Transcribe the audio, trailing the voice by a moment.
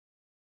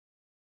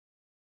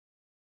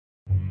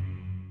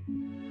Hello,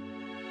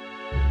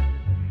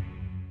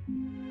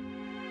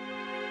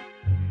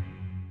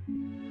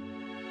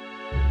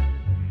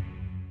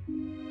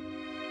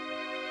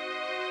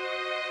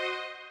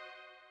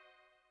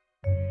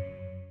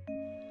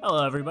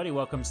 everybody.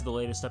 Welcome to the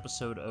latest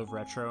episode of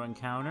Retro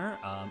Encounter,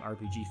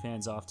 RPG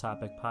Fans Off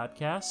Topic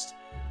podcast.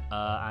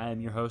 I am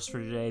your host for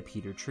today,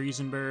 Peter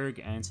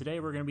Triesenberg, and today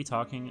we're going to be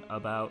talking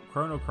about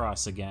Chrono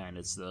Cross again.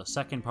 It's the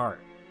second part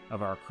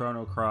of our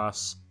Chrono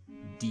Cross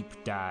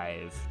deep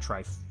dive,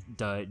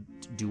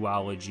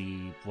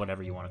 duology,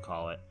 whatever you want to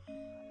call it.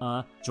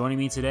 Joining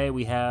me today,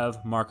 we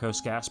have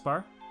Marcos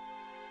Gaspar.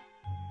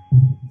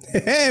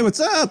 Hey, what's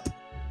up?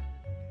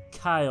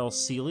 Kyle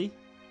Seeley.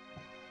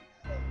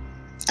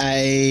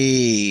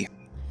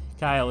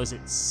 Kyle, is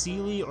it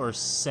Seeley or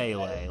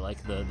Sele,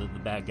 like the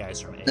bad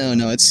guys from A?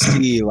 No, it's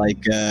C,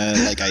 like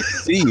I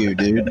see you,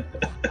 dude.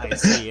 I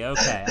see.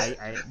 Okay.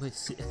 I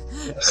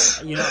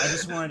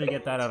just wanted to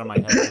get that out of my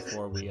head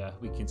before we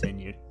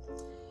continued.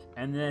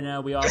 And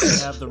then we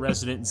also have the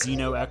resident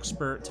Xeno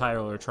expert,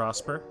 Tyler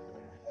Trosper.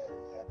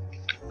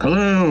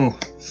 Hello.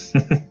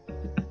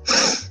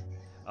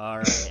 All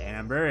right, and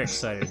I'm very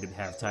excited to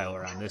have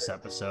Tyler on this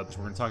episode because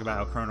we're going to talk about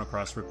how Chrono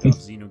Cross ripped off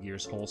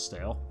Xenogears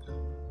wholesale.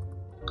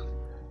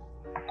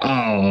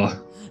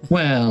 Oh,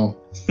 well.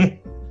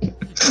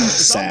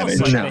 Savage.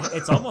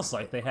 It's almost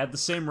like they had the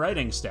same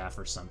writing staff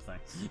or something.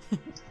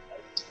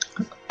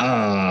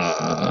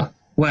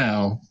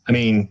 Well, I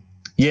mean,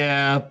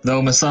 yeah,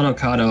 though Masato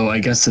Kato, I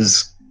guess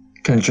his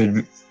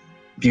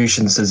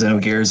contributions to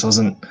Xenogears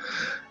wasn't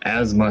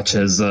as much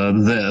as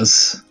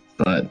this.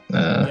 But,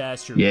 yeah,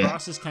 that's true. Yeah.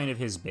 Cross is kind of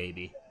his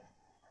baby.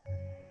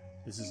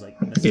 This is like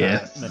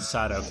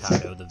Masato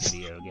Kato, the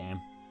video game.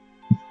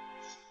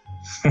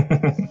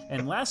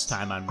 And last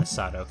time on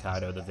Masato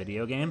Kato, the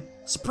video game,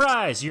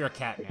 surprise, you're a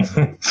cat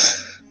man.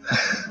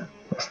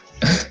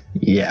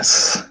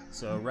 Yes.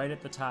 So right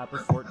at the top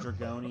of Fort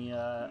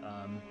Dragonia,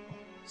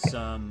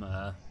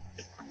 some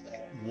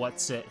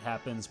what's it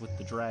happens with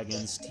the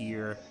dragons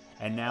tier.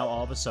 And now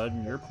all of a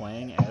sudden you're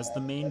playing as the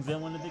main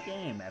villain of the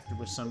game after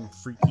with some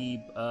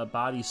freaky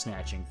body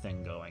snatching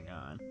thing going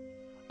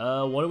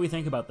on. What do we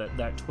think about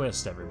that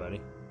twist,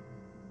 everybody?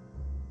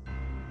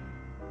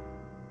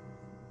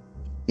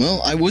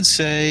 Well, I would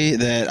say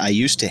that I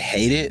used to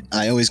hate it.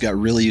 I always got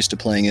really used to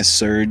playing as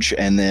Surge,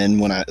 and then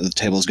when the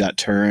tables got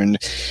turned,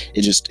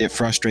 it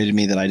frustrated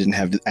me that I didn't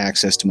have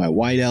access to my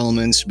white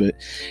elements. But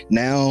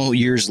now,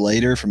 years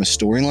later, from a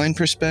storyline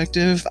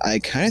perspective, I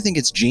kind of think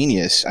it's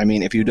genius. I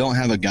mean, if you don't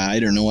have a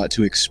guide or know what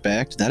to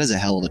expect, that is a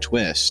hell of a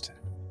twist.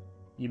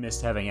 You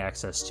missed having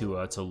access to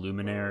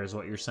Luminaire, is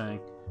what you're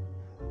saying?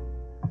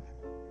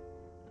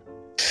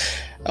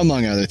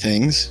 Among other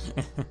things.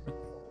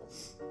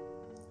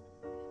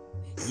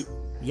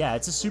 Yeah,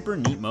 it's a super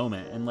neat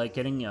moment, and like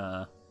getting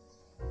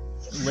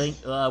Link.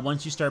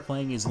 Once you start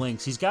playing as Link,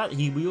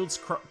 he wields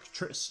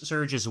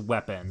Surge's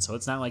weapon, so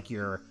it's not like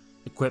your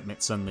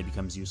equipment suddenly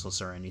becomes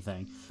useless or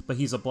anything. But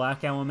he's a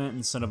black element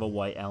instead of a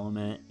white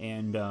element,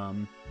 and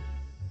and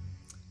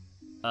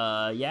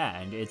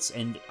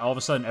all of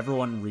a sudden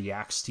everyone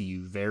reacts to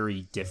you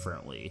very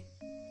differently,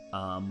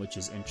 which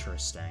is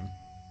interesting.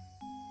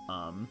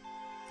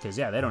 Because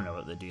they don't know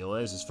what the deal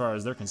is. As far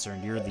as they're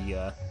concerned, you're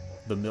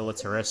the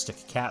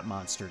militaristic cat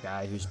monster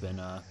guy who's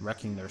been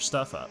wrecking their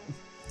stuff up.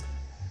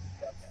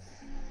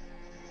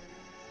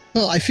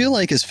 Well, I feel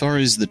like as far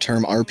as the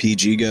term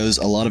RPG goes,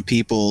 a lot of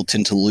people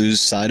tend to lose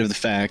sight of the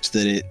fact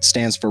that it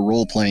stands for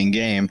role-playing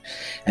game.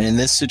 And in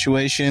this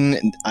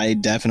situation, I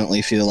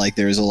definitely feel like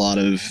there's a lot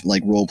of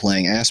like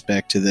role-playing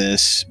aspect to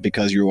this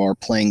because you are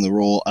playing the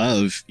role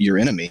of your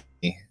enemy.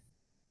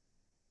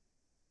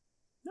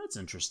 That's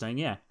interesting,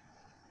 yeah.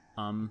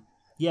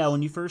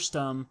 When you first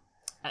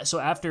so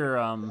after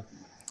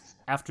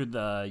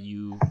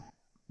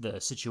the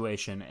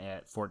situation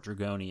at Fort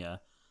Dragonia,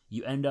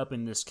 you end up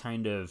in this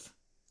kind of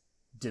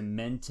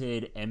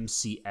demented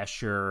MC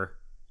Escher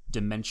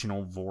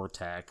dimensional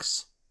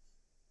vortex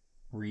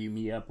where you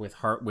meet up with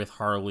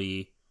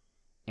Harley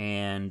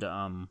and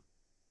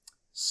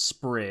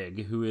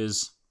Sprig, who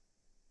is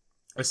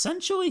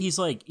essentially he's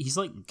like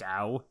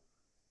Gao.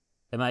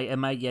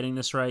 Am I getting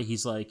this right?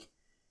 He's like,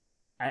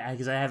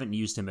 because I haven't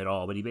used him at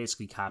all, but he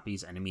basically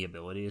copies enemy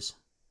abilities.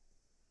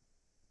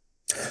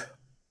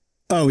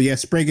 Oh yeah,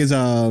 Sprig is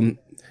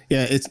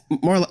it's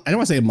more. I don't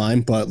want to say mime,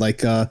 but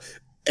like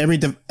every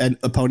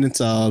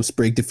opponent's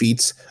Sprig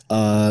defeats,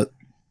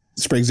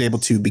 Sprig's able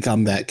to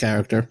become that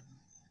character.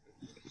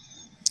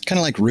 Kind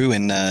of like Rue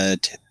in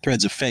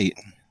Threads of Fate.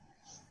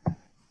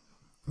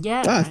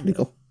 Yeah, that's pretty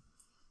cool.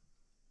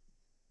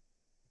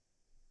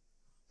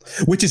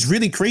 Which is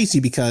really crazy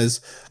because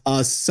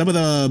some of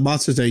the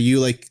monsters that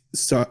you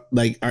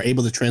are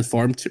able to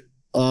transform to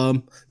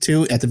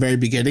at the very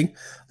beginning,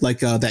 like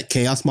that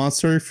chaos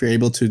monster, if you're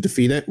able to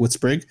defeat it with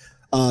Sprig,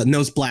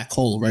 knows Black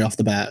Hole right off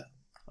the bat.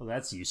 Oh,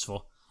 that's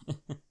useful.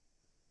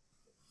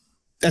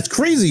 That's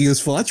crazy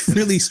useful. That's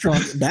really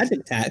strong magic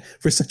attack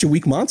for such a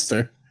weak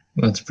monster.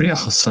 That's pretty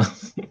awesome.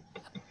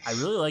 I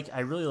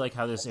really like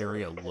how this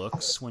area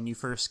looks when you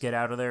first get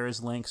out of there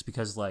as Lynx,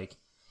 because like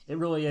it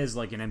really is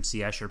like an MC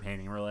Escher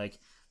painting. Where like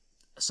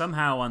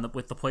somehow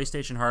with the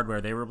PlayStation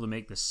hardware, they were able to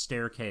make this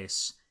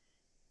staircase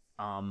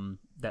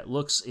that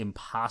looks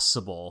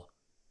impossible.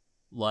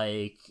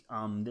 Like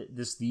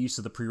the use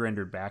of the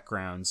pre-rendered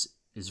backgrounds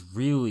is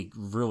really,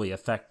 really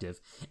effective.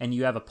 And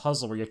you have a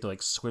puzzle where you have to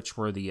like switch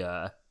where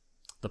the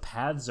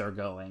paths are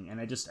going, and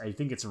I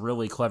think it's a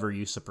really clever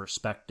use of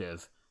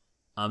perspective.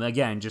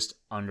 Again, just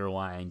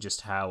underlying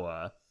just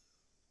how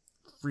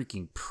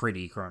freaking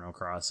pretty Chrono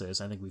Cross is.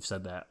 I think we've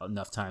said that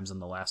enough times in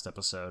the last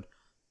episode,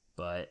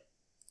 but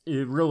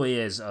it really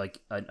is like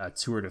a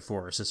tour de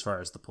force as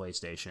far as the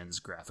PlayStation's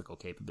graphical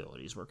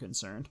capabilities were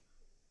concerned.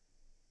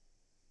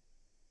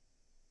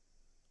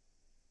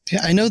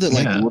 Yeah, I know that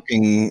like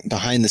working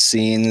behind the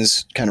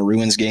scenes kind of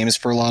ruins games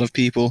for a lot of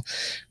people,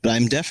 but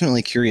I'm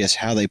definitely curious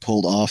how they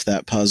pulled off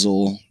that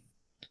puzzle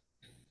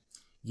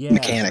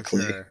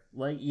mechanically. Sure.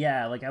 Like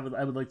I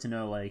would like to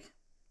know like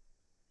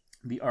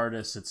the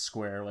artists at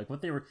Square, like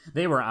what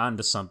they were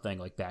onto something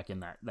like back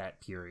in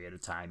that period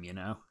of time, you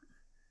know.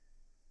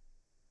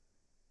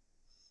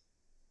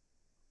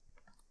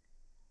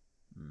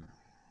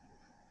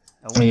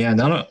 Yeah,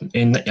 not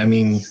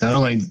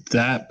only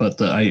that, but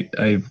like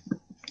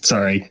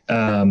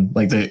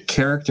the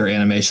character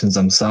animations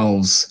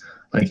themselves,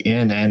 like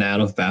in and out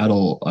of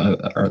battle,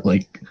 are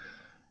like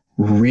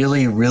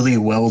really, really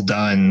well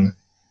done,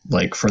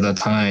 like for the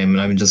time.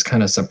 And I'm just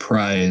kind of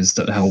surprised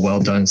at how well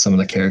done some of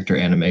the character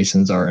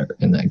animations are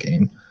in that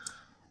game.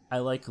 I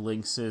like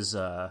Lynx's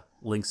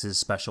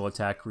special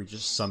attack where he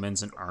just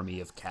summons an army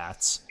of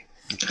cats.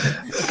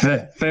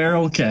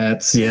 Feral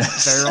cats,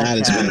 yes. That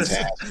is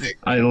fantastic.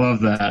 I love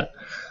that.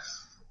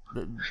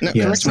 Now,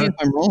 correct me if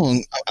I'm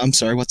wrong. I'm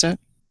sorry, what's that?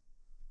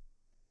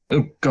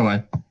 Oh, go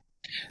on.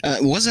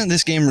 Wasn't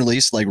this game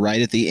released like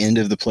right at the end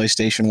of the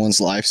PlayStation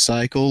 1's life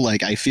cycle?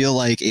 Like, I feel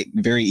like it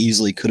very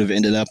easily could have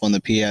ended up on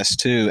the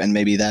PS2, and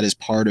maybe that is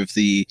part of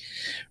the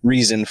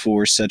reason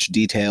for such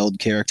detailed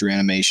character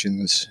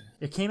animations.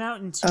 It came out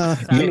in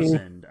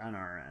 2000 on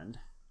our end,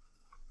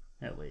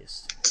 at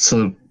least.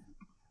 So,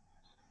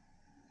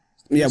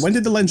 yeah, when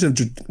did The Legend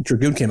of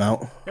Dragoon came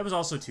out? That was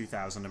also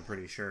 2000, I'm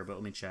pretty sure, but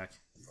let me check.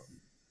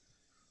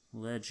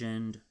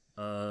 Legend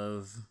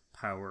of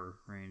Power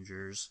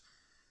Rangers.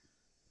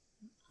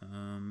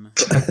 Can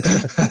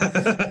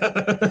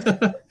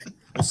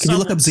you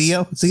look up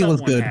Zeo? Zeo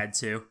was good. Had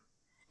to.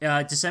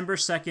 December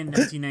 2nd,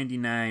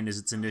 1999 is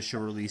its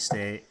initial release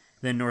date.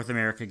 Then North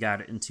America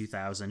got it in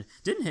 2000.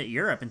 Didn't hit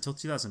Europe until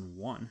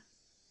 2001.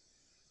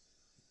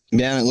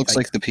 Yeah, it looks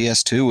like the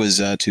PS2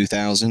 was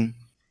 2000.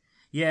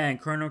 Yeah,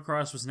 and Chrono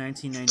Cross was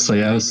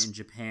 1999 in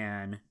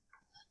Japan.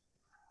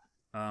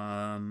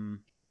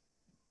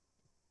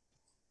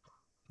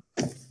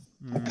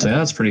 So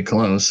that's pretty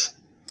close.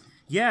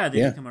 Yeah, they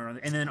did come around.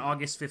 And then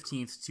August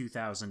 15th,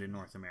 2000 in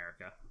North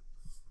America.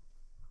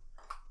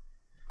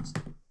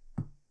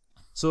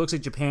 So it looks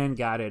like Japan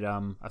got it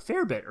a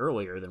fair bit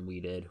earlier than we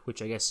did,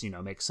 which I guess,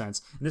 makes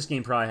sense. And this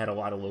game probably had a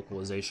lot of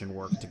localization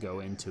work to go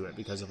into it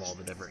because of all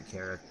the different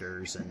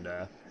characters and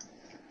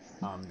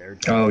their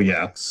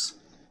dialects.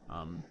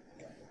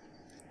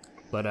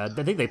 But I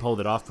think they pulled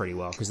it off pretty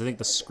well because I think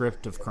the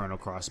script of Chrono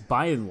Cross,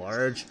 by and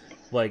large,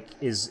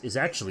 is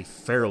actually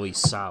fairly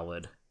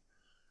solid.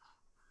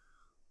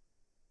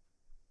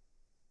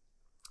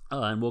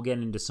 And we'll get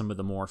into some of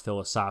the more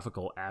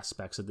philosophical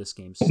aspects of this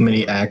game.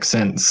 Many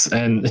accents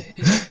and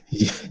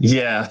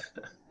yeah.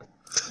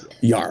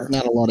 Yar.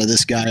 Not a lot of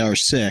this guy are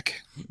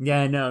sick.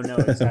 Yeah, no,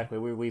 exactly.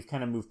 We've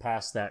kind of moved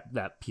past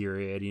that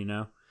period,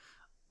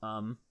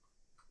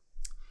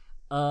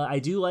 I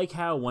do like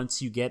how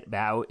once you get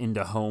out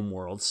into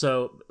Homeworld,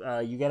 so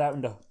you get out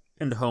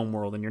into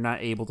Homeworld and you're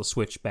not able to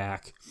switch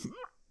back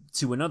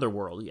to another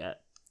world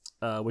yet,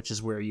 which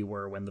is where you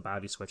were when the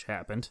body switch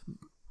happened.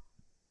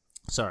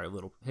 Sorry, a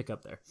little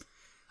hiccup there.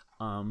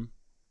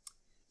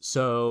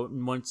 So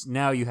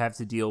now you have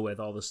to deal with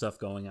all the stuff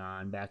going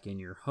on back in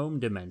your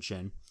home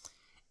dimension,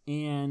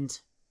 and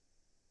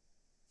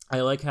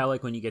I like how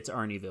when you get to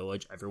Arnie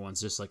Village, everyone's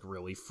just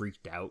really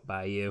freaked out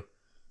by you,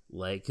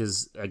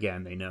 because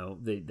again they know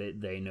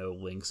they know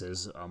Lynx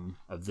is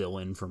a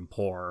villain from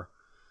Poor,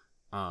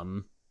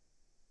 and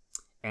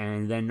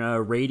then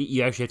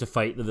you actually have to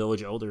fight the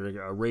village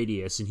elder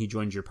Radius, and he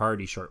joins your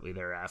party shortly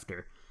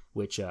thereafter.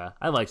 Which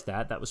I liked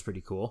that. That was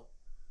pretty cool.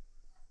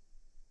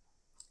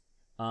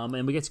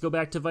 And we get to go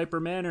back to Viper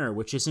Manor,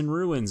 which is in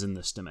ruins in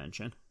this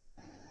dimension.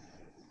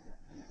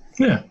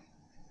 Yeah.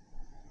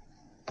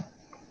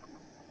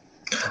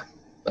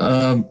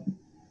 This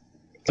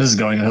is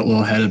going a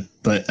little ahead,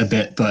 but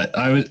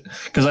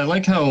because I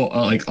like how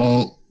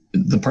all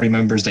the party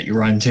members that you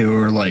run to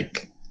are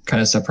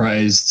kind of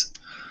surprised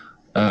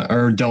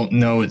or don't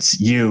know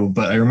it's you.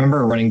 But I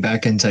remember running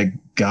back into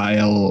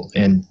Guile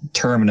and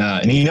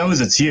Termina, and he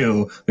knows it's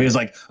you, but he's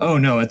like, oh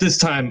no, at this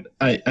time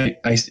I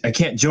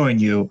can't join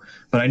you,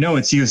 but I know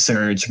it's you,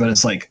 Surge. But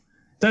it's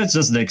that's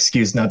just an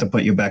excuse not to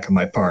put you back in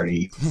my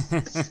party.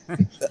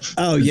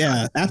 Oh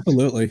yeah,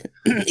 absolutely.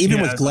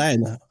 Even with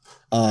Glenn,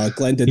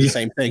 Glenn did the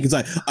same thing. He's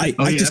like,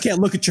 I just can't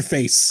look at your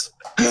face.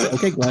 Like,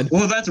 okay, Glenn.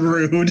 Well, that's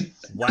rude.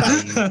 Wow,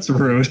 you That's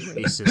rude.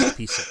 racist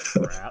piece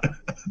of crap.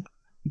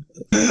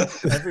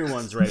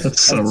 Everyone's racist.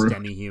 So It's rude.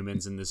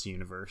 demi-humans in this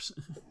universe.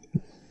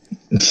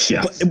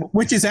 Yeah.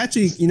 Which is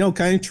actually,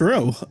 kind of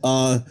true.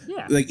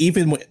 Yeah. Like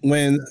even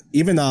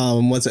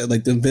what's it,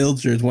 like the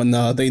villagers, when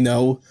they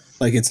know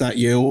like it's not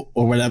you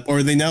or whatever,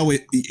 or they know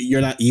you're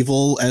not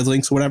evil as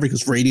Lynx or whatever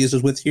because Radius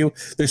is with you,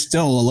 they're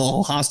still a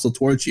little hostile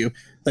towards you.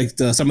 Like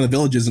some of the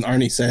villages, and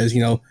Arnie says,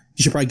 you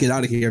should probably get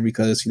out of here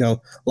because a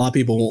lot of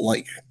people won't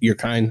like your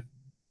kind.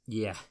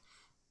 Yeah.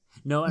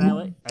 No,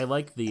 and I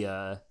like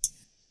the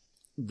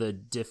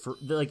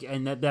like,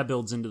 and that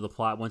builds into the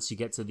plot once you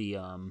get to the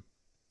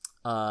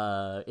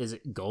is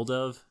it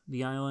Goldov,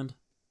 the island?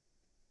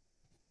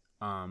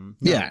 No,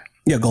 Yeah.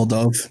 Yeah,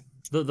 Goldov.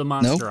 the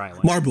monster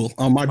island. Marbul.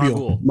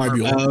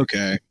 Marbul. Oh,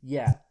 okay.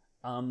 Yeah.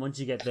 Once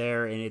you get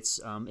there, and it's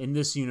in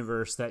this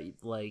universe that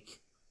like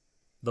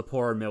the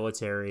poor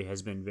military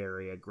has been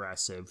very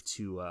aggressive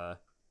to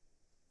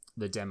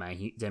the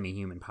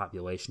demi-human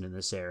population in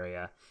this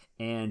area,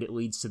 and it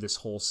leads to this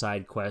whole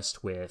side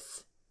quest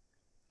with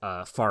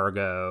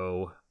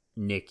Fargo,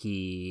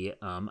 Nikki,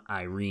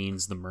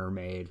 Irene's the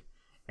mermaid,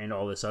 and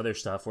all this other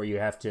stuff where you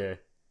have to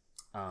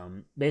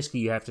basically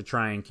you have to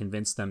try and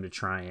convince them to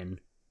try and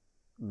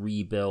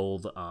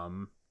rebuild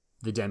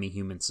the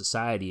demi-human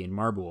society in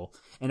Marbul.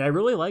 And I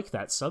really like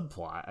that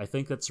subplot. I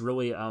think that's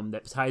really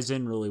that ties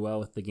in really well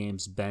with the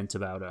game's bent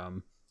about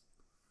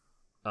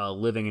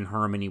living in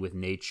harmony with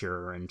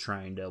nature and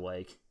trying to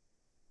like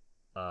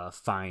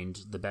find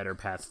the better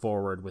path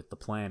forward with the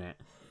planet.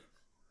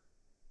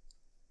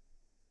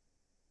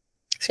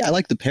 See, I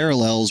like the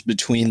parallels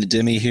between the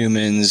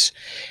demi-humans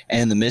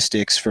and the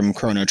mystics from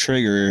Chrono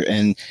Trigger,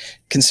 and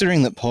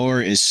considering that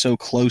Por is so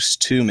close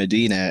to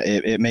Medina,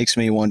 it makes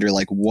me wonder,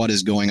 like, what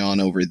is going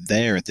on over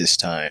there at this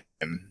time?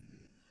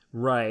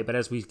 Right, but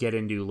as we get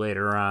into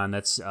later on,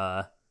 that's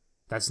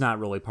not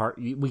really part.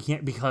 We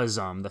can't, because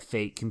the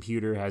Fate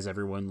computer has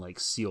everyone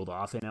like sealed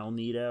off in El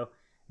Nido.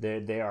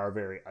 They are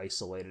very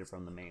isolated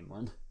from the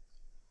mainland.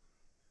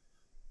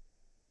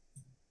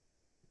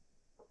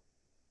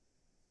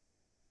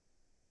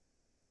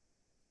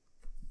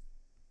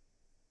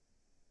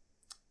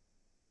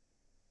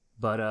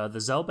 But the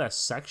Zelbest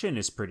section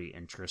is pretty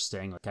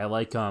interesting. Like I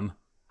like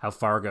how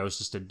Fargo's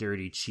just a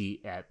dirty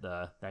cheat at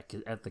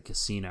the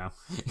casino.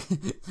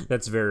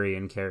 That's very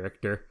in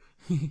character.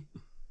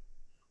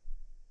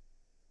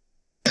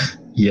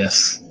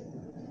 Yes.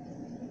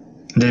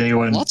 Did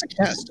anyone? Lots of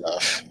cat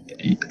stuff.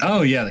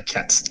 Oh yeah, the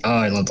cats. Oh,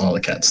 I loved all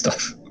the cat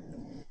stuff.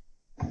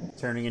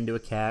 Turning into a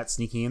cat,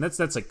 sneaking in. That's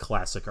like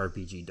classic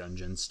RPG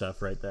dungeon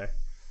stuff right there.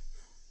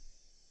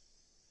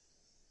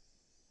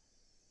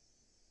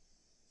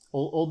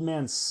 Old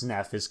man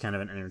Sneff is kind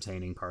of an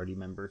entertaining party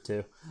member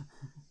too.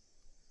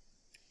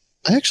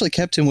 I actually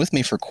kept him with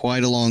me for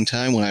quite a long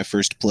time when I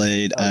first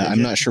played.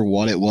 I'm not sure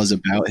what it was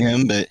about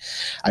him, but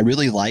I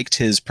really liked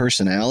his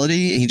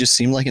personality. He just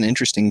seemed like an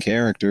interesting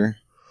character.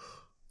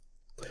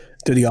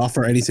 Did he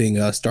offer anything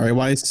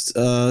story-wise,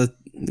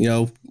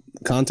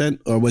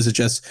 content, or was it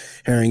just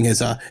hearing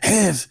his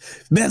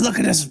man, look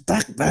at his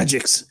black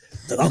magics,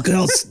 Uncle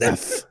old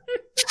Sneff?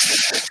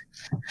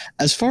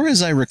 As far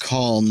as I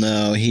recall,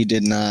 no, he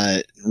did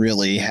not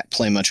really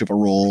play much of a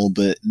role,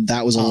 but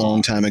that was a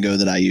long time ago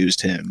that I used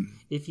him.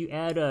 If you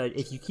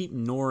keep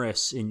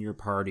Norris in your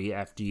party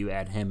after you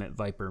add him at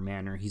Viper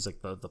Manor, he's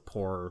like the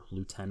poor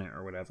lieutenant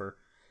or whatever.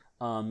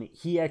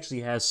 He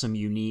actually has some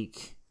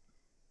unique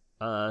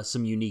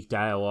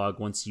dialogue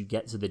once you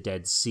get to the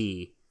Dead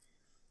Sea,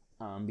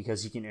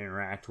 because you can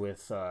interact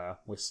with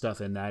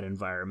stuff in that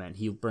environment.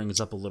 He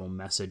brings up a little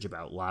message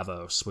about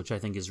Lavos, which I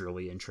think is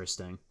really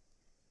interesting.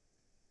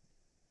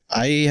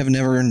 I have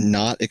never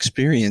not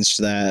experienced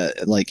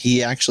that. Like,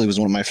 he actually was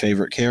one of my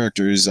favorite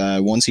characters.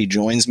 Once he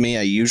joins me,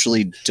 I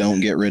usually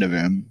don't get rid of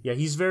him. Yeah,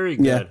 he's very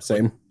good. Yeah,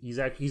 same. He's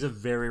a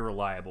very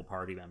reliable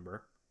party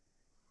member.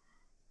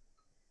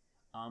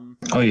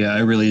 Oh yeah,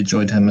 I really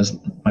enjoyed him as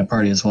my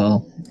party as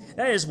well.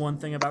 That is one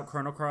thing about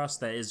Chrono Cross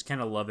that is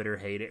kind of love it or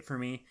hate it for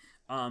me.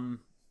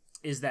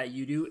 Is that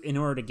you do, in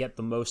order to get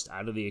the most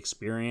out of the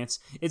experience,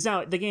 it's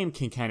now the game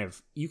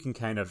you can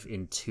kind of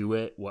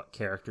intuit what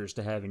characters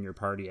to have in your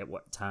party at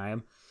what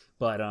time,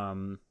 but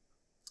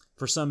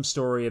for some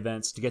story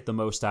events, to get the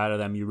most out of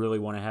them, you really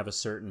want to have a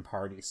certain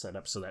party set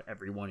up so that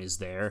everyone is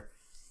there,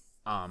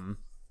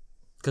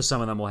 because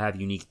some of them will have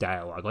unique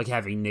dialogue, like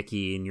having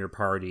Nikki in your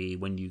party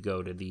when you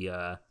go to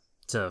the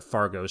to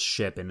Fargo's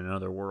ship in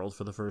another world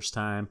for the first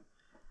time.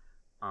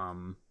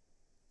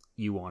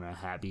 You want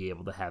to be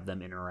able to have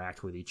them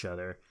interact with each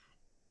other.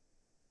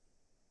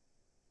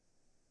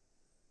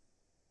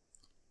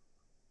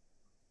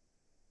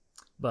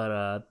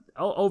 But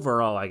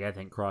overall, like, I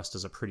think Cross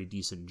does a pretty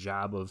decent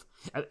job of.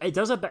 I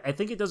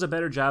think it does a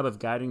better job of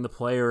guiding the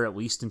player at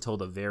least until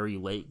the very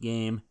late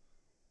game,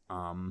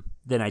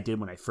 than I did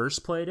when I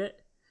first played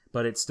it.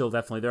 But it's still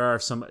definitely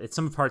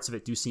some parts of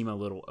it do seem a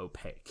little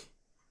opaque.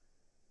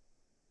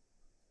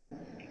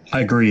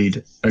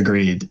 Agreed.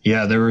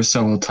 Yeah, there were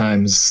several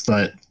times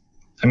that,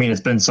 I mean,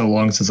 it's been so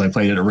long since I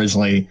played it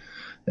originally,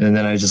 and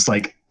then I just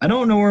like, I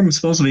don't know where I'm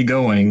supposed to be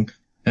going.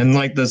 And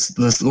like this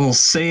little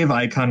save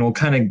icon will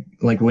kind of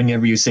like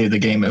whenever you save the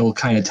game, it will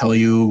kind of tell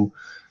you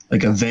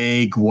like a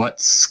vague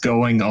what's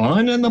going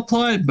on in the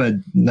plot, but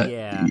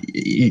Yeah.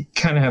 you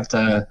kind of have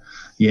to,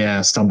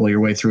 stumble your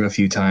way through a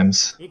few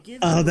times. It gives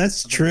Oh, you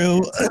that's a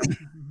true. bit-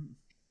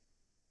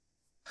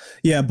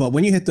 Yeah, but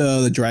when you hit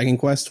the Dragon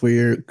Quest where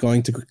you're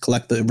going to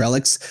collect the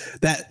relics,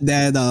 that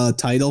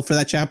title for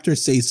that chapter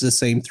stays the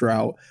same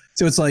throughout.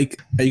 So it's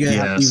like, are you gonna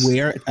have Yes. me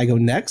where I go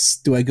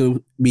next? Do I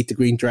go meet the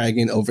Green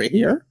Dragon over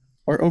here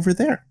or over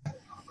there?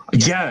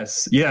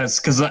 Yes,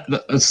 because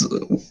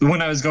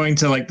when I was going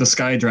to like the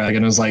Sky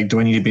Dragon, I was like, do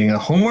I need to be in a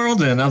home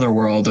world and another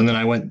world? And then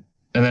I went,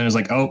 and then it was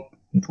like, oh,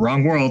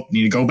 wrong world,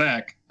 need to go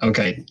back.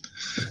 Okay,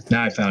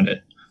 now I found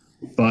it.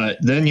 But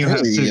then you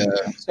have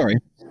to.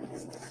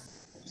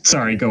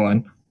 Sorry, go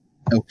on.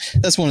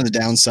 That's one of the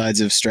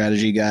downsides of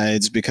strategy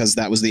guides, because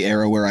that was the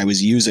era where I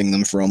was using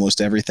them for almost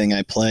everything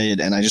I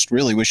played, and I just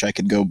really wish I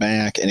could go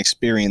back and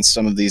experience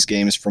some of these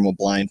games from a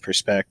blind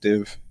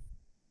perspective.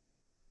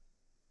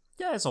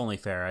 Yeah, it's only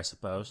fair, I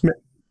suppose.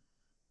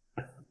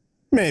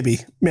 Maybe.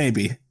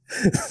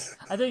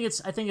 I think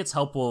it's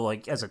helpful,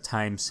 like as a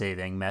time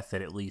saving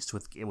method, at least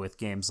with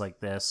games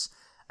like this.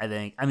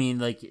 I mean,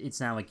 like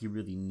it's not like you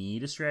really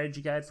need a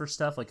strategy guide for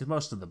stuff, like 'cause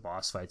most of the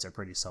boss fights are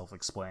pretty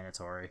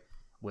self-explanatory,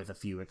 with a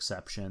few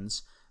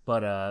exceptions.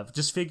 But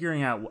just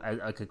figuring out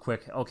like a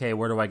quick, okay,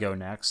 where do I go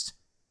next,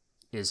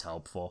 is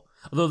helpful.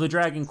 Although the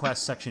Dragon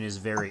Quest section is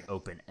very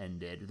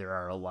open-ended, there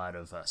are a lot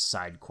of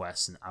side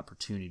quests and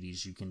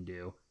opportunities you can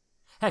do.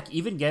 Heck,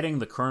 even getting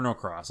the Chrono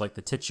Cross, like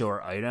the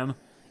titular item,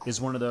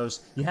 is one of those,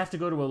 you have to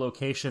go to a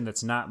location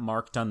that's not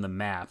marked on the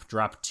map,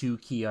 drop 2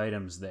 key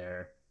items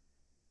there,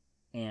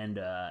 and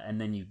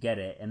then you get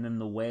it, and then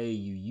the way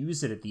you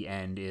use it at the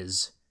end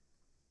is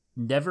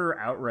never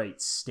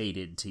outright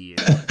stated to you.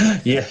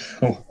 Yeah.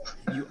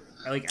 You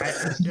like,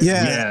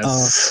 Yeah.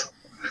 Yes.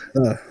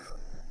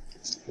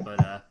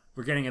 But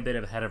we're getting a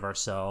bit ahead of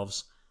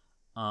ourselves.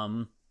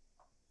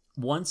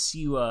 Once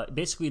you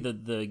basically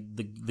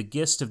the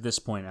gist of this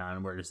point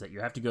onward is that you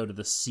have to go to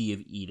the Sea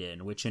of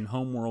Eden, which in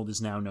Homeworld is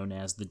now known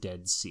as the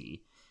Dead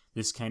Sea.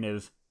 This kind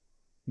of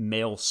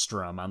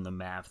maelstrom on the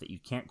map that you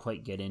can't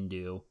quite get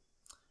into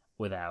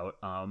without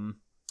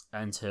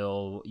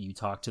until you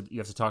have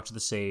to talk to the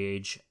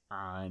sage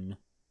on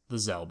the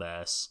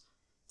Zelbes,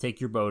 take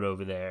your boat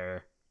over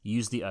there,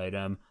 use the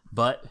item,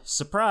 but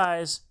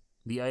surprise,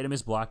 the item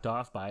is blocked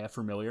off by a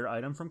familiar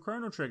item from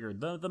Chrono Trigger,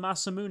 the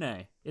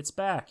Masamune. It's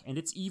back, and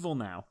it's evil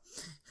now.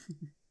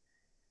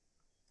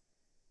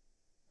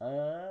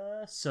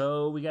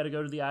 So we gotta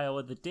go to the Isle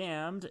of the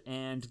Damned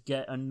and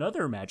get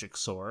another magic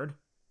sword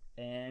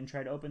and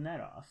try to open that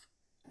off.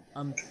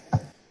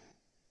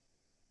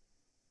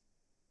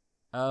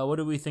 What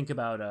do we think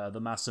about the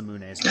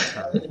Masamune's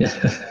return?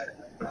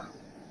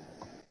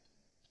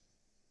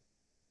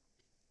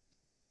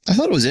 I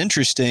thought it was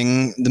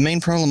interesting. The main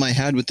problem I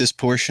had with this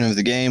portion of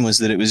the game was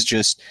that it was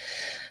just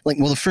like,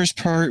 well, the first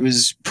part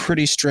was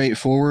pretty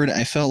straightforward.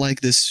 I felt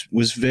like this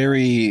was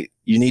very,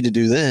 you need to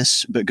do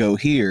this, but go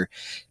here.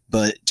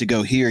 But to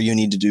go here, you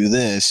need to do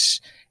this,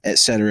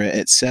 etc.,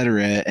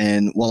 etc.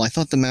 And while I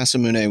thought the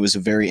Masamune was a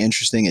very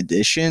interesting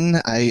addition,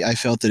 I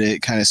felt that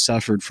it kind of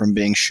suffered from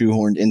being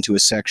shoehorned into a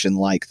section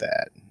like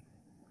that.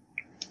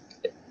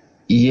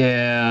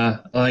 Yeah,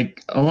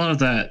 like a lot of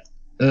that.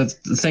 The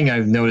thing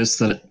I've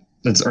noticed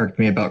that's irked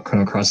me about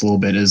Chrono Cross a little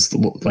bit is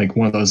like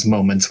one of those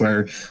moments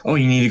where, oh,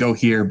 you need to go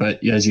here, but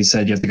as you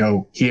said, you have to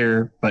go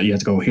here, but you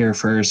have to go here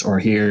first or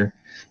here.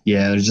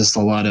 Yeah, there's just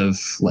a lot of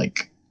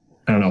like,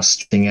 I don't know,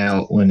 sticking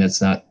out when it's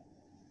not.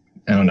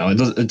 I don't know.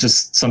 It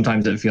just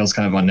sometimes it feels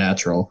kind of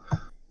unnatural.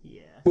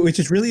 Yeah. Which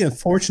is really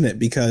unfortunate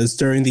because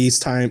during these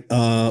time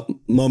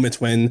moments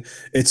when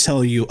it's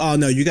telling you, oh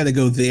no, you got to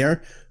go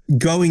there.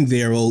 Going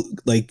there will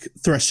like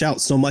thresh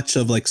out so much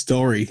of like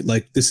story.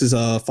 Like this is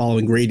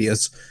following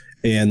Gradius,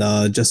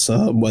 and just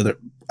whether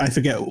I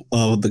forget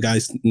the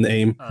guy's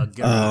name,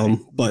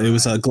 but it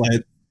was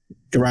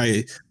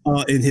Garai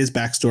in his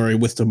backstory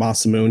with the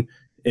Masamune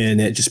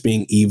and it just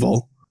being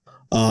evil.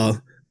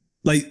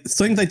 Like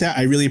things like that,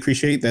 I really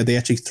appreciate that they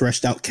actually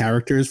threshed out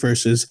characters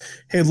versus,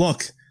 hey,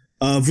 look,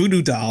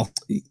 Voodoo Doll,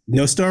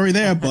 no story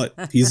there, but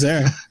he's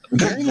there.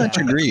 Very much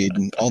agreed.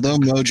 Although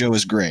Mojo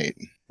is great.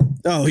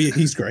 Oh,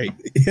 he's great.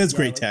 He has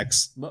great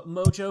text.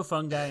 Mojo,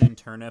 Fungi, and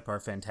Turnip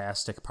are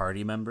fantastic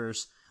party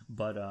members,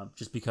 but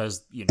just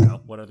because,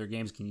 what other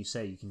games can you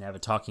say? You can have a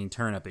talking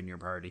turnip in your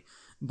party.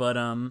 But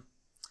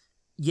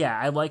yeah,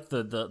 I like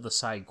the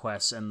side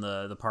quests and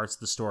the parts of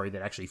the story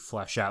that actually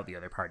flesh out the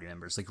other party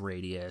members, like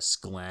Radius,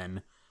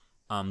 Glenn,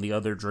 the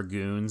other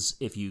Dragoons.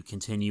 If you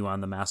continue on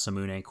the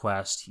Masamune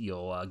quest,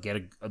 you'll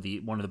get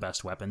one of the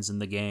best weapons in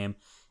the game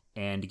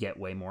and get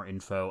way more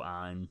info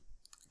on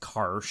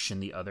Karsh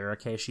and the other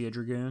Acacia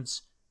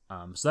Dragoons.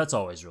 So that's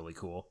always really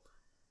cool.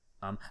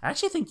 I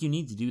actually think you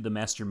need to do the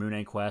Master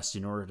Mune quest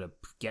in order to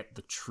get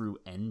the true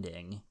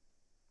ending.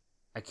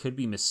 I could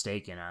be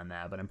mistaken on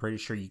that, but I'm pretty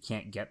sure you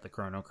can't get the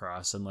Chrono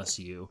Cross unless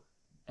you've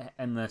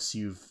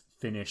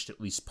finished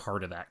at least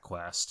part of that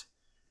quest.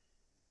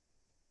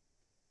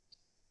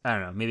 I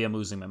don't know. Maybe I'm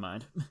losing my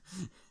mind.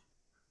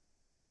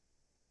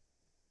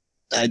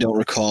 I don't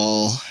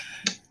recall.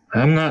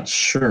 I'm not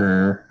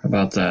sure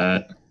about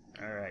that.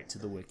 All right, to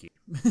the wiki.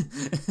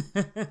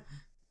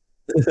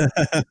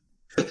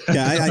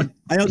 Yeah,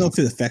 I don't know if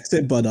it affects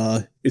it, but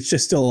it's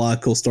just still a lot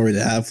of cool story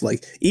to have.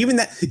 Like even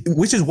that,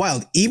 which is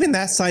wild. Even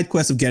that side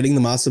quest of getting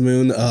the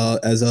Masamune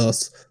as a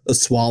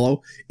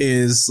swallow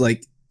is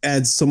like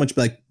adds so much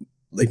like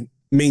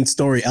main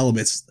story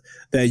elements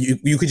that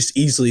you could just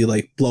easily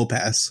like blow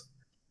past,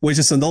 which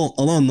is a little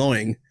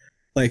annoying.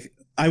 Like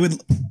I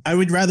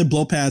would rather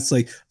blow past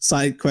like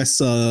side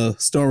quest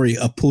story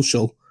of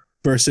Pushel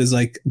versus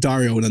like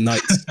Dario and the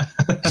Knights.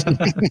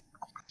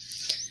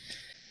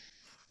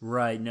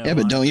 Right, no. Yeah,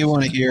 but don't you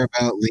want to hear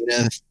about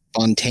Lena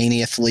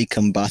spontaneously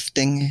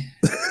combusting?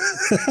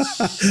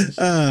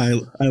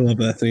 I love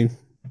that scene.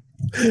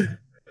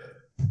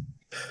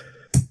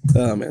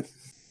 Oh man.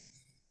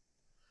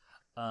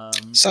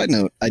 Side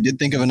note, I did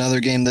think of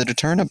another game that a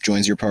turnip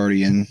joins your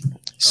party in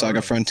Saga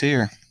right.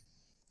 Frontier.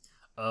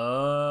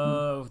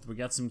 Oh, we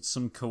got some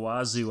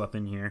Kawazu up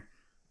in here.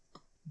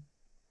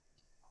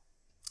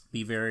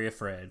 Be very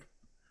afraid.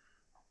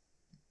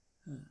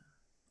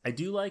 I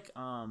do like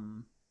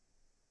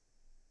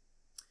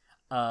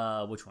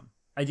which one?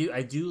 I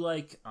do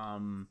like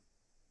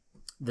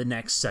the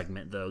next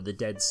segment though, the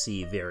Dead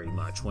Sea, very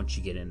much. Once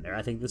you get in there,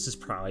 I think this is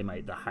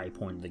probably the high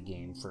point of the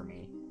game for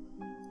me.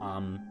 I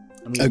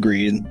mean,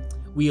 Agreed.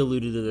 we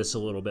alluded to this a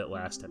little bit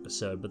last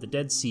episode, but the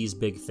Dead Sea's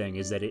big thing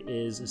is that it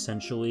is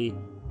essentially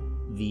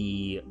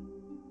the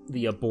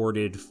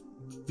aborted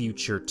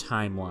future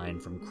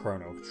timeline from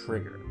Chrono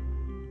Trigger.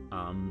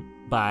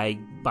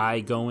 By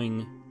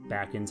going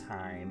back in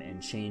time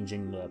and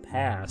changing the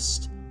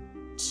past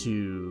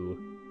to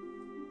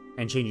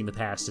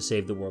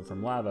save the world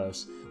from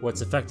Lavos,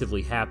 what's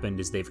effectively happened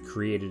is they've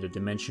created a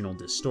dimensional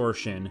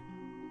distortion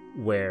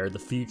where the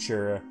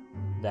future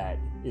that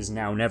is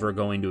now never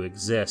going to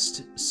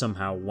exist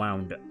somehow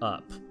wound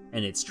up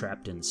and it's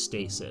trapped in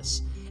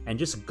stasis. And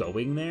just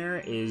going there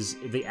is,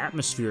 the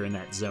atmosphere in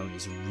that zone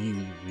is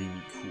really,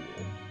 really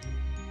cool.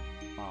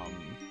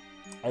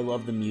 I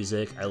love the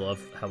music. I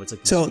love how it's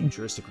like these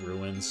futuristic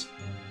ruins.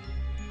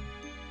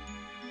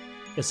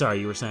 Sorry,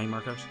 you were saying,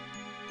 Marcos?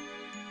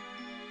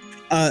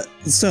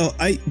 So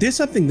there's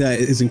something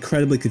that is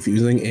incredibly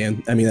confusing,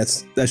 and I mean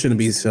that shouldn't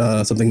be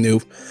something new,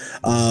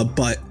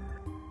 but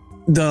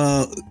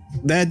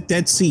that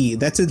Dead Sea,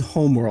 that's in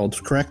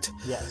Homeworld, correct?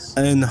 Yes.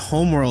 And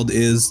Homeworld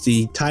is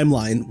the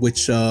timeline,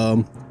 which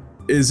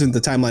isn't the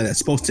timeline that's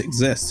supposed to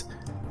exist.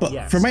 But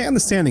Yes. from my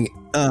understanding,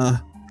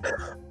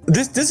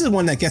 this is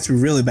one that gets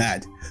really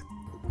bad.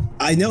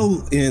 I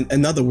know in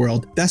another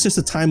world, that's just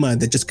a timeline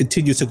that just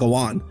continues to go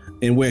on,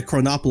 and where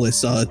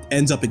Chronopolis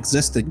ends up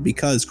existing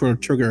because Chrono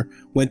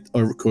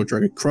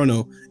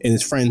and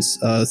his friends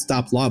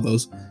stopped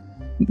Lavos.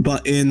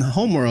 But in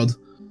Homeworld,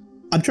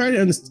 I'm trying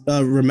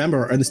to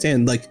remember or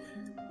understand, like,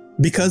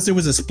 because there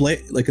was a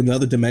split, like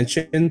another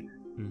dimension,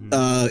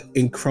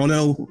 in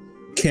Chrono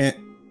can't.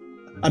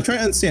 I'm trying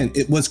to understand.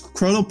 Was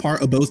Chrono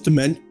part of both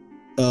dimensions,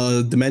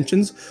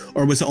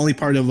 or was it only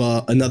part of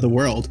another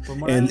world?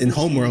 And in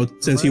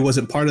Homeworld, since he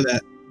wasn't part of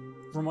that.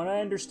 From what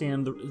I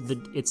understand,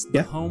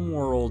 the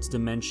Homeworld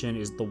dimension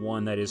is the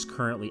one that is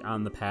currently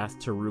on the path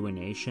to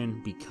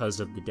ruination because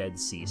of the Dead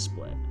Sea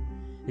split.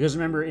 Because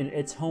remember,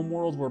 it's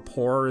Homeworld where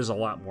Poor is a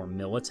lot more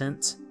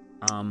militant,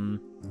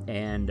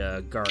 and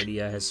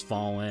Guardia has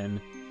fallen,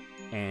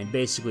 and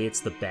basically it's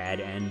the bad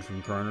end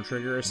from Chrono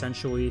Trigger,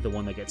 essentially, the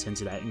one that gets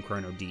hinted at in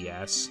Chrono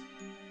DS.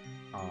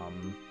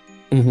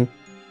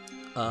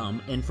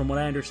 And from what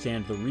I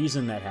understand, the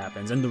reason that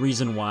happens, and the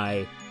reason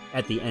why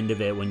at the end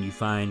of it, when you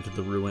find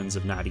the ruins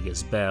of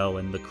Nadia's Bell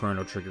and the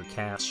Chrono Trigger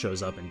cast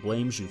shows up and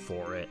blames you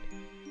for it,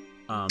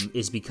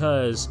 is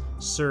because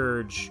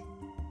Surge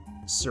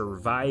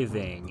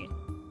surviving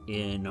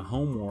in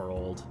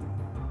Homeworld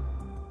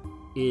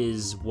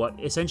is what,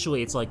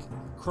 essentially, it's like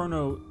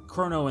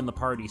Chrono and the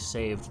party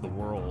saved the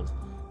world,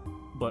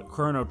 but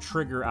Chrono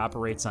Trigger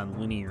operates on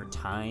linear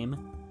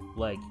time,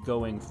 like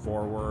going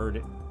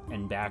forward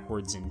and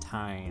backwards in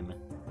time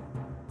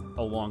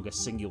along a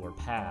singular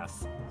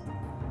path,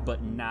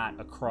 but not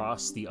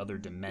across the other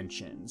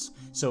dimensions.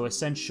 So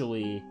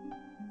essentially,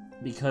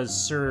 because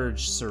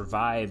Surge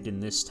survived in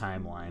this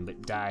timeline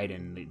but died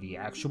in the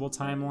actual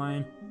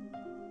timeline,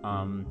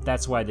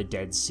 that's why the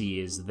Dead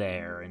Sea is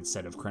there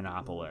instead of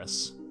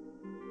Chronopolis.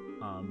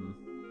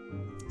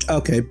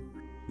 Okay.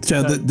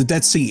 So the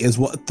Dead Sea is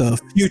what the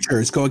future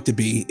is going to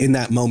be in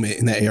that moment,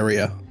 in that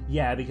area.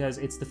 Yeah, because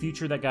it's the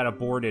future that got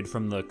aborted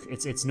from the...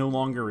 It's no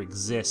longer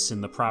exists in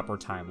the proper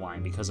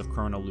timeline because of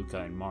Chrono,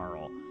 Luca, and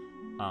Marl.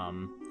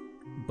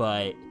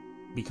 But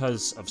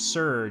because of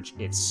Surge,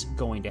 it's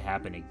going to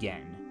happen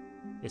again,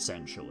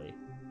 essentially.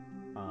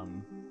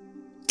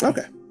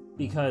 Okay.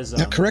 Because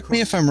Now, correct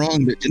me if I'm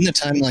wrong, but didn't the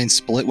timeline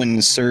split when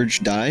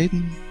Surge died?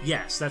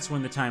 yes, that's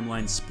when the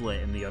timeline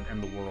split and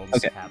the worlds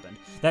Okay. happened.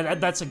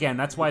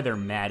 That's why they're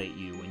mad at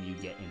you when you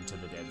get into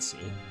the Dead Sea.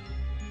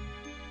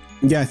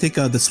 Yeah, I think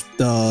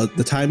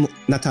the time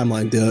not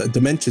timeline the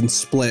dimension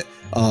split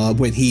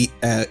when he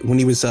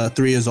was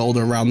 3 years old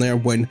or around there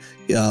when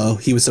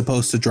he was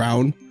supposed to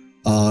drown.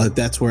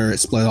 That's where it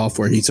split off,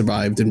 where he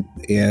survived,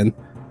 and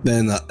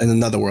then in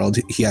another world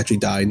he actually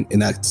died,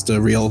 and that's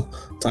the real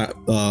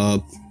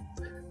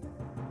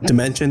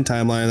dimension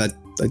timeline.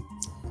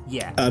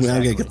 Yeah, I mean, I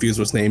exactly. get confused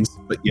with names,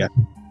 but yeah.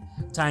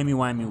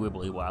 Timey-wimey,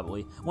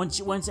 wibbly-wobbly.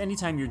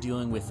 Anytime you're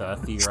dealing with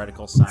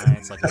theoretical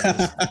science, like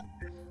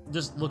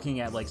just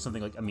looking at like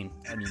something like I mean,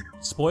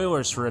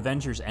 spoilers for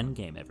Avengers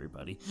Endgame,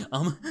 everybody.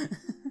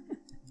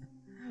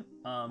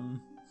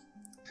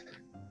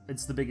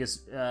 It's the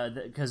biggest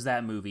because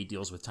that movie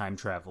deals with time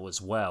travel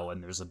as well,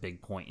 and there's a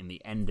big point in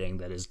the ending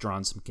that has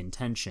drawn some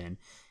contention.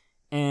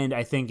 And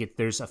I think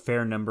there's a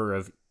fair number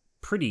of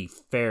pretty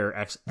fair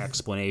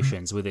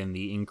explanations within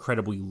the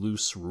incredibly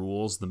loose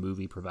rules the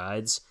movie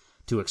provides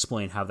to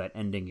explain how that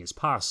ending is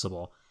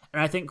possible.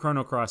 And I think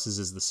Chrono Cross's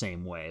is the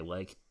same way.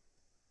 Like,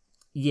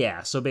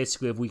 yeah, so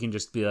basically if we can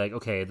just be like,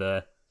 okay,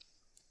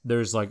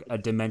 there's like a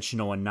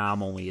dimensional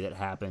anomaly that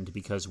happened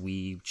because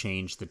we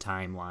changed the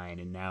timeline,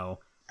 and now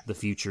the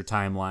future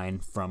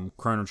timeline from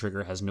Chrono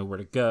Trigger has nowhere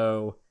to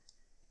go.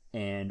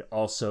 And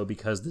also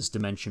because this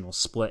dimensional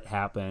split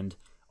happened,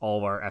 all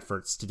of our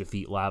efforts to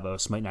defeat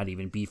Lavos might not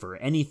even be for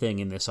anything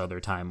in this other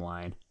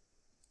timeline.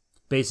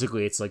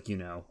 Basically, it's like,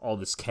 all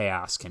this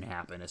chaos can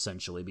happen,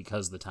 essentially,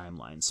 because the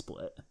timeline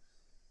split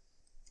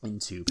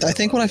into... I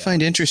think what I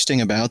find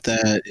interesting about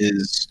that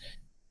is...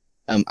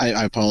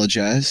 I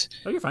apologize.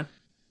 Oh, you're fine.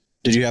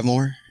 Did you have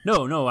more?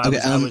 No,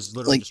 I was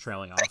literally just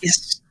trailing off.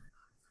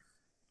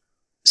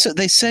 So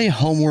they say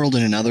homeworld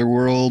and another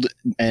world,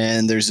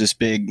 and there's this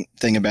big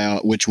thing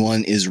about which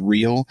one is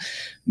real.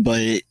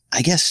 But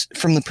I guess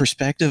from the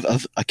perspective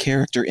of a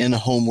character in a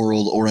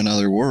homeworld or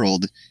another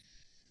world,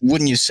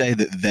 wouldn't you say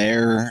that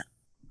their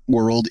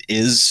world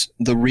is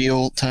the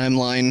real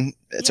timeline?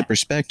 It's a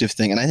perspective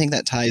thing, and I think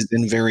that ties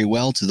in very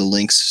well to the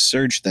Link's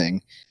Surge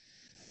thing.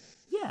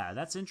 Yeah,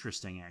 that's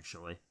interesting,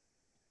 actually.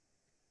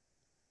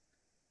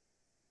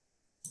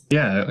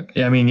 Yeah,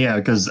 I mean,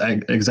 yeah,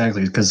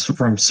 because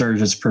from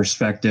Surge's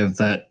perspective,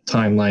 that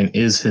timeline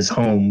is his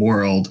home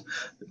world,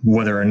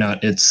 whether or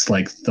not it's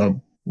like the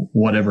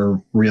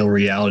whatever real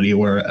reality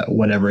or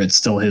whatever, it's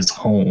still his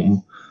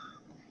home.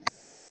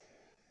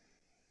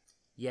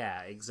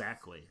 Yeah,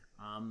 exactly.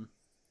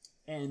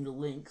 And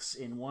Link's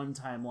in one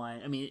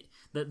timeline, I mean,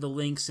 the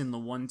Link's in the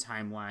one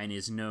timeline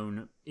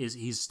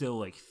he's still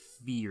like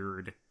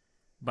feared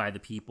by the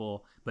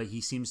people, but he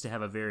seems to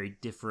have a very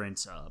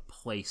different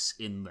place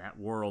in that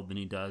world than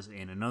he does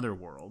in another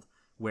world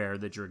where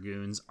the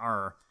Dragoons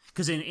are.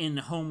 Because in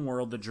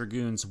Homeworld, the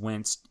Dragoons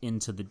went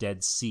into the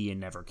Dead Sea and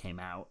never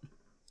came out.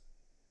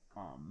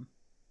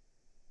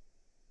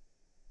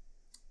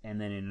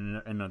 And then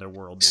in another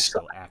world, they're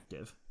still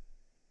active.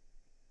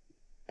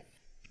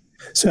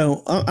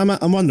 So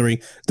I'm wondering,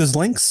 does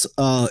Lynx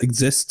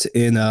exist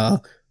in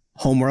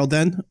Homeworld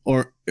then,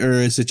 or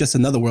is it just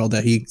another world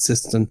that he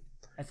exists in?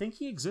 I think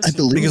he exists. I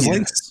believe Because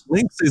yes.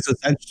 Lynx is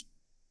essentially.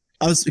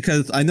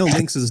 Because I know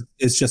Lynx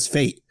is just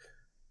Fate.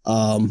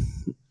 And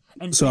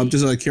so Fate, I'm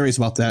just curious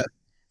about that.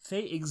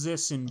 Fate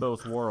exists in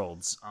both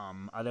worlds.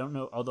 I don't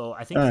know, although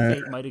I think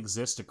Fate might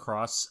exist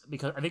across,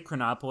 because I think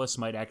Chronopolis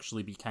might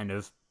actually be kind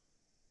of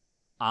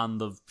on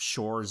the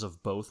shores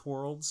of both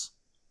worlds.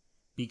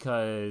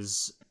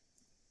 Because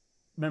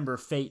remember,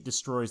 Fate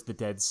destroys the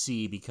Dead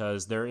Sea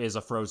because there is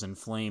a frozen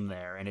flame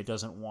there, and it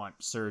doesn't want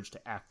Surge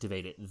to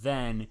activate it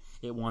then.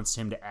 It wants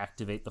him to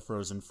activate the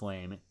frozen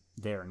flame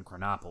there in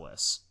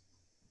Chronopolis.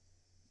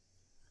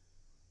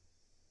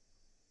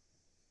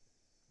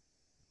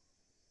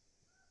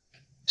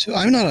 So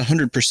I'm not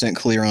 100%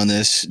 clear on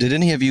this. Did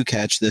any of you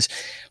catch this?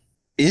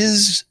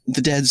 Is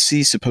the Dead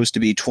Sea supposed to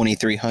be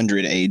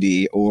 2300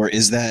 AD, or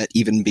is that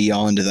even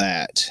beyond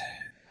that?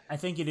 I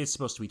think it is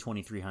supposed to be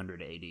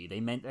 2300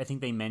 AD. I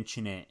think they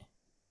mention it.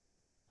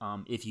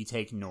 If you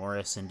take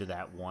Norris into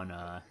that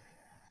one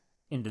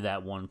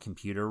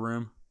computer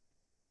room,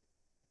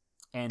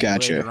 and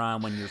Gotcha. later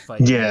on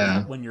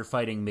when you're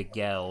fighting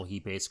Miguel, he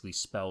basically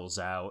spells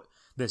out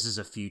this is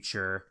a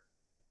future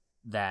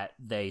that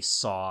they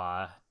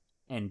saw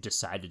and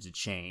decided to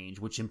change,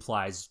 which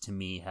implies to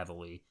me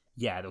heavily,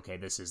 yeah, okay,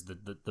 this is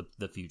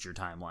the future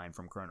timeline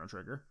from Chrono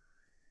Trigger.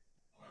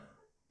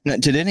 Now,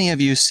 did any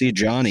of you see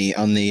Johnny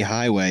on the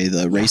highway,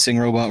 the racing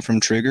robot from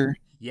Trigger?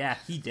 Yeah,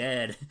 he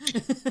did.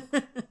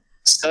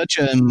 Such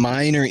a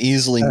minor,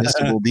 easily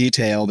missable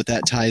detail, but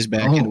that ties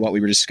back into what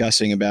we were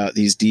discussing about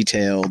these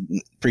detailed,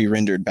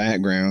 pre-rendered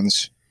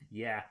backgrounds.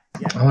 Yeah.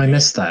 Oh, I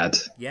missed that.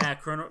 Yeah,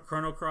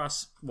 Chrono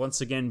Cross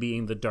once again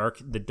being the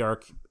dark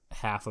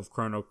half of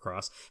Chrono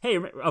Cross. Hey,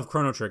 of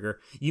Chrono Trigger.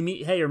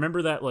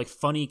 Remember that like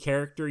funny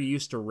character you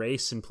used to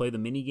race and play the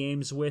mini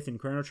games with in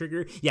Chrono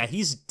Trigger? Yeah,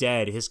 he's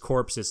dead. His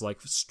corpse is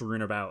like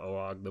strewn about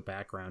along the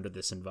background of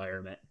this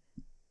environment.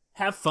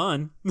 Have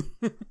fun.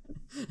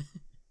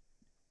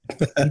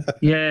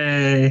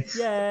 Yay!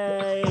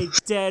 Yay!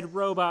 Dead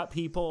robot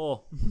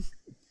people.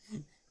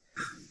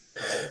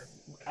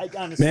 I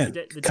honestly, Man,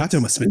 Kato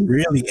must have been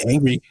really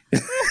angry.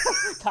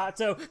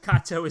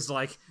 Kato is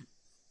like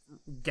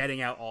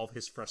getting out all of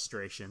his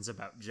frustrations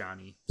about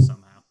Johnny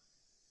somehow.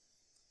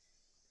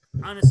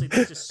 Honestly,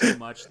 there's just so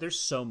much. There's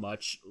so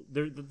much.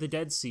 The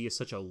Dead Sea is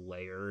such a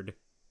layered,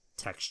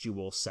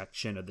 textual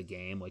section of the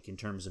game, like in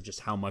terms of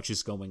just how much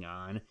is going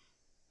on.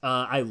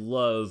 I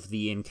love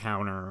the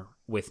encounter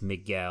with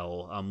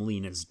Miguel,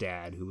 Lena's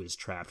dad, who is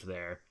trapped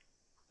there,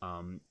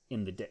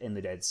 in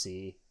the Dead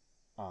Sea.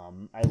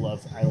 I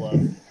love.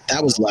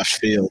 That was left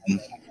field.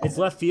 It's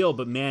left field,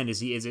 but man,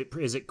 is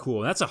it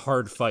cool? That's a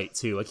hard fight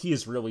too. Like, he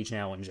is really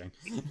challenging.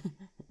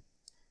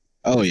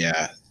 Oh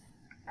yeah.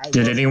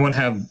 Did anyone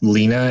have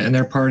Lena in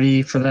their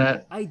party for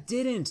that? I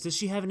didn't. Does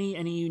she have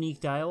any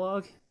unique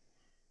dialogue?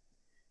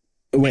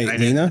 Wait, I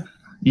didn't- Lena?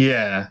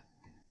 Yeah.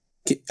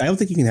 I don't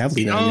think you can have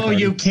Lena. in your Oh,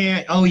 party. you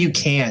can't. Oh, you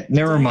can't.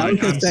 Never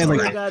mind. I was I'm gonna say, like,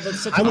 Oh sorry. my God, that's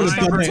such I would a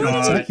have I done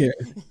forgot. that in a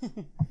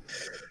second.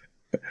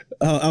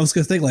 I was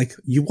gonna think, like,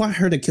 you want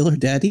her to kill her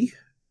daddy?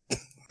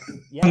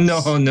 Yes.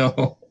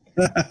 No.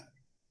 I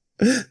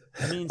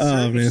mean,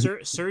 Oh, man.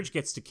 Surge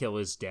gets to kill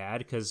his dad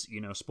because,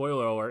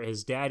 spoiler alert,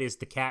 his dad is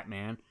the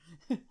Catman.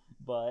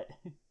 But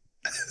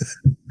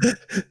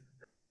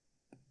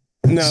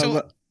No,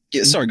 So-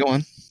 Yeah, sorry, go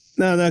on.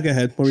 no, go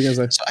ahead. What were you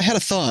gonna say? So I had a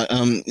thought.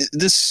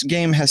 This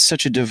game has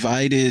such a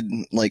divided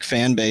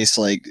fan base.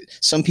 Like,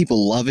 some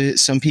people love it,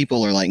 some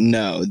people are like,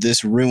 no,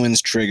 this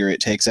ruins Trigger. It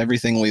takes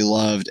everything we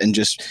loved and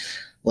just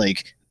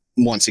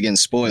once again,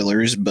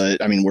 spoilers,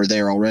 but I mean, we're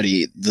there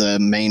already. The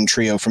main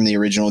trio from the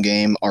original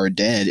game are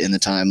dead in the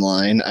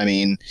timeline. I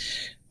mean,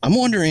 I'm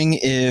wondering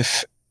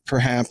if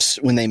perhaps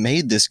when they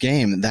made this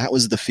game, that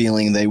was the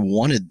feeling they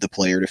wanted the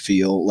player to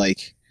feel,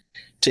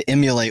 to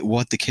emulate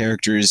what the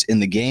characters in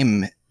the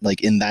game,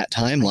 in that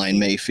timeline,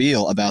 may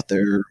feel about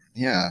their.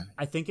 Yeah.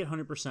 I think it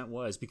 100%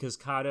 was, because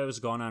Kato's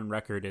gone on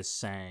record as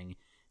saying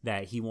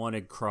that he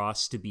wanted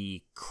Cross to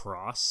be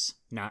Cross,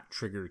 not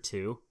Trigger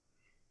 2.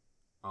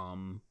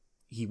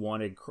 He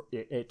wanted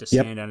it to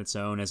stand on its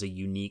own as a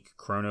unique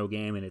Chrono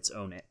game in its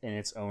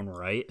own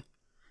right.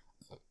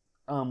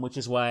 Which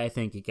is why I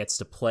think it gets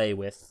to play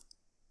with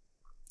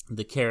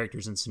the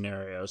characters and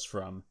scenarios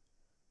from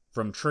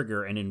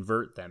Trigger and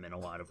invert them in a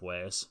lot of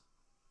ways.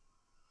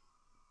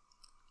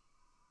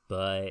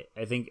 But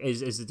I think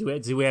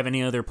do we have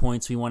any other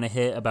points we want to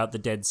hit about the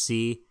Dead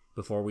Sea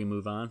before we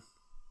move on?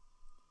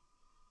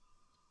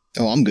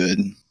 Oh, I'm good.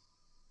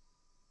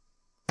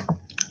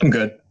 I'm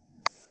good.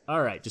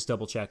 All right, just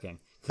double checking.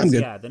 I'm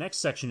good. Yeah, the next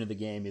section of the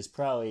game is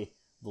probably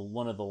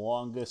one of the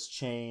longest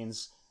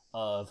chains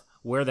of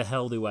where the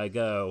hell do I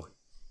go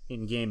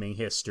in gaming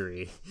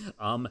history.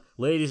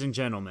 Ladies and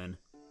gentlemen,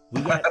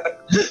 we got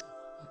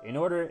in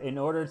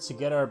order to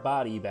get our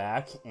body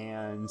back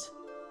and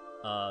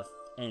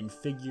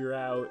figure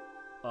out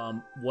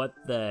what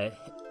the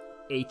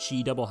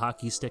HE double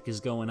hockey stick is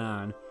going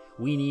on,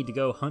 we need to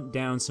go hunt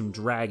down some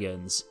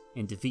dragons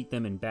and defeat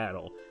them in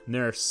battle. And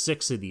there are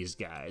 6 of these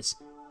guys.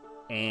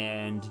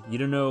 And you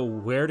don't know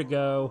where to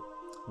go,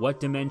 what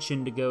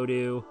dimension to go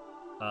to.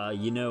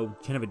 You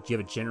have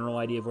a general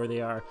idea of where they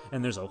are.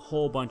 And there's a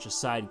whole bunch of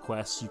side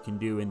quests you can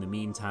do in the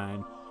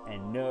meantime.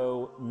 And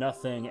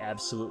nothing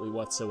absolutely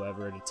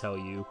whatsoever to tell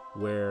you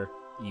where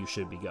you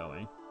should be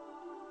going.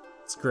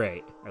 It's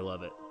great. I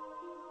love it.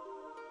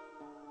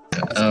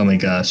 Oh my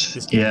gosh.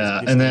 This game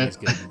Yeah, is, and this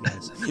then game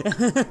is good, you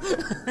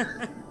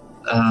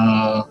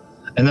guys.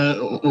 and then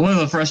one of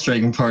the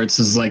frustrating parts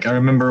is I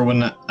remember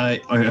when I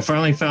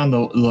finally found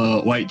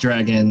the white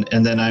dragon,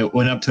 and then I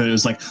went up to it. It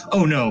was like,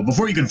 oh no!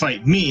 Before you can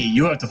fight me,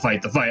 you have to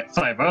fight the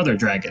 5 other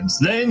dragons.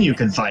 Then you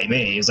can fight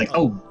me. It's like,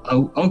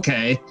 oh,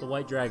 okay. The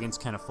white dragon's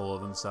kind of full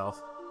of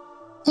himself.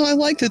 Well, I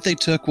like that they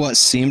took what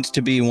seemed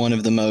to be one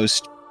of the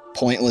most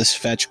pointless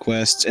fetch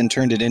quests and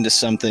turned it into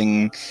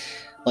something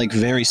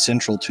very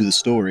central to the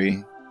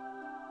story.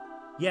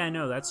 Yeah,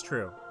 no, that's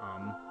true.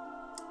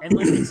 And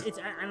it's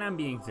and I'm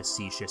being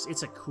facetious.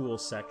 It's a cool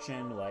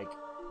section.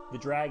 The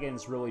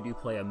dragons really do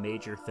play a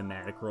major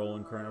thematic role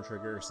in Chrono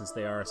Trigger, since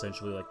they are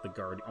essentially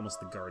almost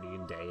the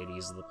guardian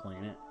deities of the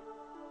planet.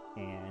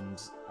 And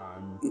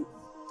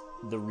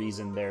the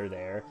reason they're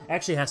there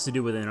actually has to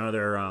do with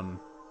another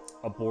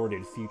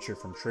aborted future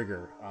from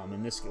Trigger.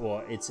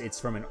 It's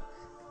from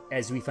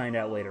as we find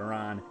out later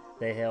on,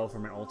 they hail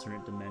from an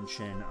alternate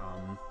dimension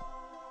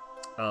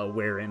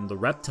wherein the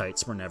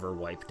Reptites were never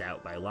wiped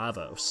out by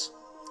Lavos.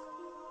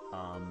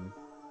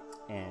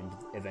 And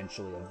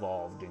eventually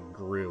evolved and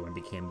grew and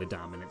became the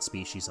dominant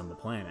species on the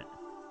planet.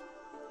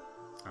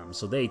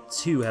 So they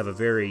too have a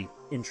very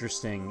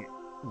interesting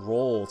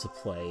role to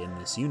play in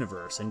this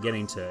universe, and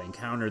getting to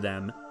encounter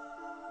them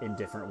in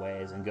different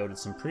ways and go to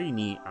some pretty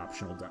neat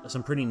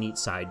some pretty neat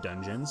side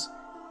dungeons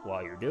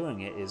while you're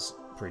doing it is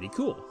pretty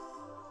cool.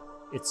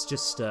 It's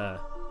just a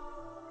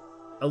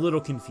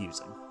little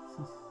confusing.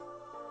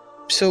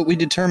 So we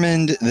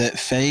determined that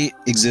fate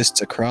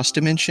exists across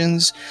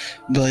dimensions,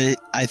 but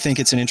I think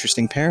it's an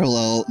interesting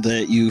parallel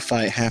that you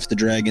fight half the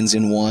dragons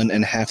in one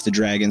and half the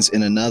dragons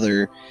in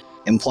another,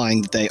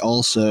 implying that they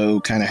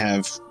also kind of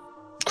have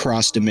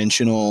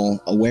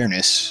cross-dimensional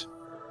awareness.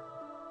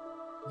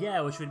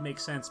 Yeah, which would make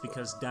sense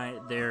because they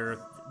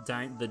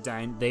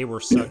were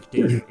sucked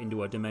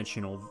into a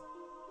dimensional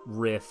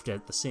rift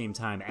at the same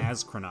time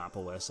as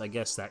Chronopolis. I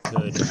guess that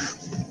could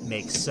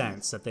make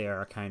sense that they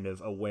are kind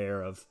of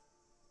aware of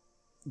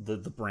the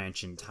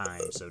branch in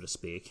time, so to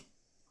speak.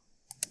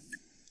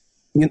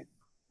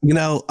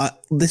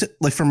 This,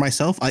 like, for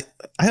myself, I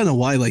don't know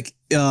why, like,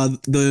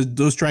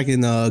 those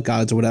dragon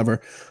gods or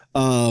whatever,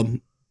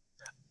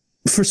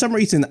 for some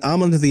reason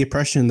I'm under the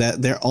impression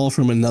that they're all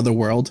from another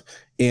world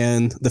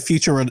and the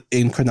future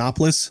in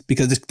Chronopolis,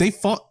 because they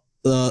fought,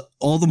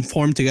 all of them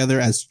formed together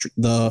as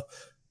the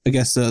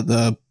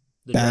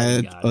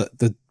Dragon God.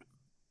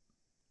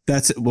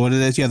 That's what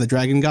it is. Yeah, the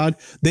dragon god.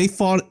 They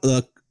fought.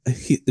 The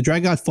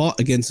dragon god fought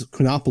against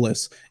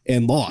Chronopolis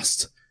and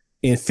lost,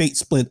 and fate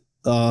split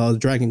the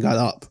dragon god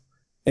up.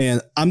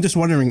 And I'm just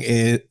wondering,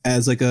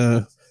 as like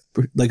a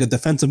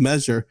defensive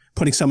measure,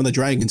 putting some of the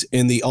dragons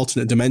in the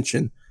alternate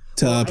dimension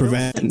to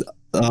prevent.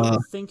 I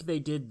don't think they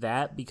did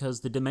that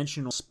because the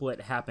dimensional split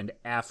happened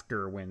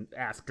after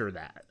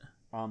that.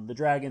 The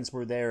dragons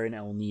were there in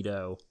El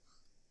Nido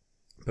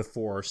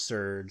before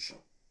Surge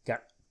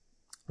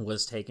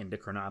was taken to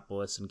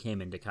Chronopolis and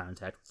came into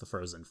contact with the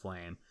Frozen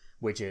Flame,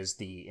 which is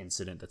the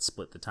incident that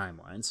split the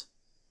timelines.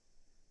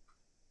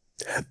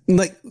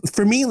 Like,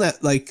 for me,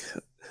 that, like,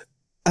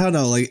 I don't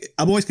know, like,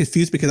 I'm always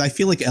confused because I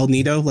feel like El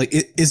Nido, like,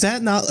 is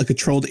that not a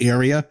controlled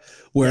area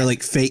where,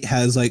 like, Fate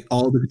has, like,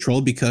 all the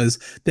control? Because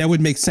that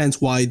would make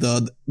sense why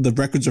the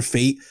records of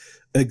Fate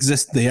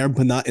exist there,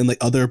 but not in, like,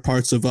 other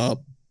parts of,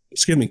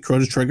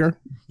 Chrono Trigger.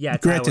 Yeah,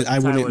 granted, Tyler, I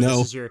wouldn't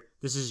know.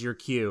 This is your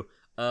cue.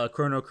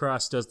 Chrono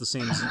Cross does the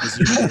same as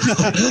you do.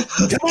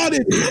 Come on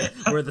in!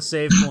 Where the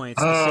save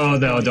points. Oh,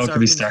 no, don't get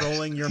me started.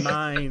 Controlling your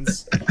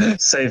minds.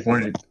 Save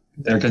word.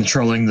 They're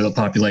controlling the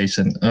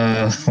population.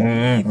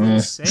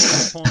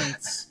 Save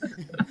points.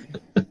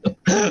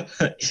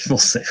 Evil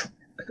save.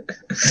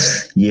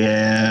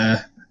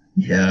 Yeah.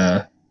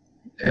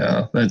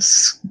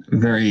 That's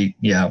very,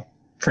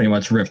 pretty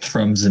much ripped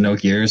from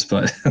Xenogears,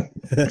 but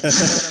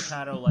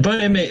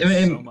but it may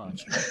so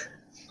much.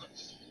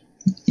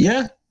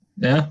 Yeah.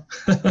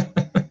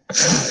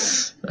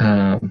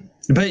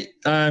 But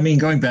I mean,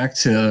 going back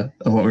to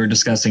what we were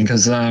discussing,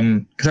 because I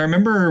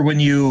remember when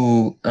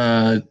you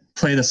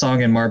play the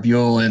song in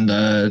Marbule and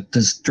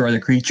destroy the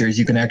creatures,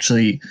 you can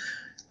actually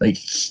like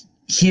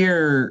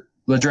hear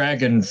the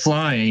dragon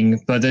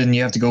flying, but then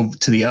you have to go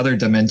to the other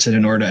dimension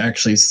in order to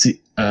actually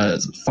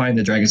find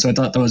the dragon. So I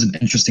thought that was an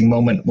interesting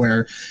moment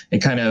where it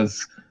kind of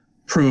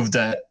proved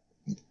that,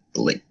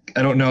 like,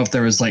 I don't know if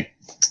there was, like,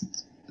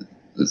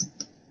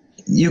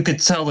 you could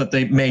tell that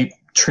they may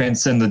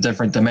transcend the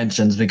different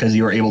dimensions because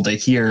you were able to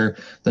hear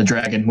the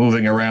dragon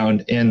moving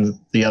around in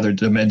the other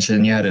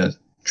dimension. You had to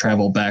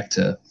travel back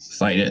to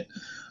fight it.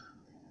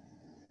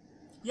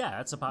 Yeah,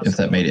 that's a possibility. If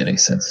that made any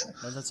sense.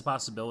 That's a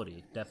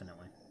possibility,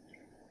 definitely.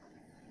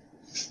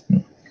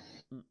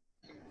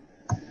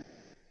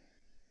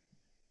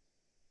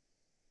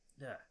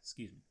 Yeah,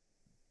 excuse me.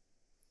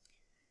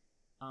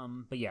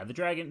 But yeah,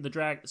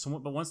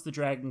 but once the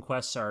dragon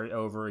quests are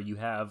over, you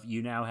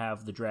now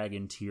have the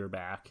dragon tier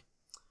back.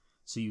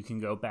 So you can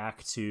go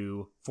back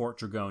to Fort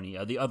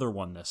Dragonia, the other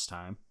one this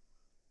time.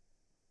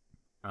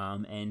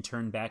 And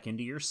turn back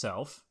into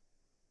yourself.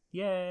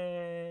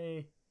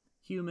 Yay!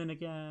 Human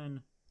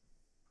again.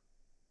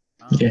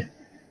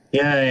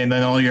 Yeah, and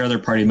then all your other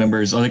party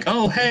members are like,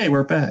 "Oh, hey,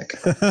 we're back."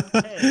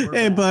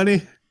 Hey,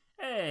 buddy.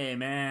 Hey,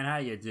 man, how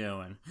you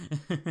doing?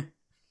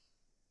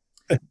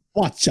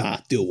 What ya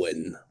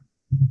doing?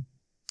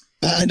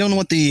 I don't know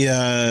what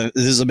this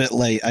is a bit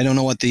late. I don't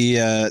know what the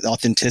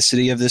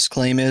authenticity of this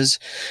claim is,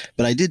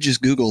 but I did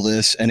just Google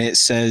this, and it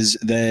says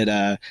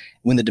that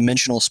when the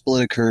dimensional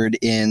split occurred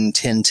in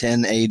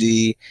 1010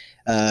 AD,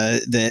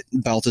 that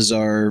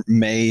Balthazar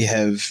may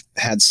have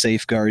had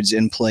safeguards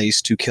in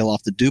place to kill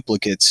off the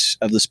duplicates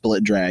of the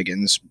split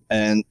dragons.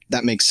 And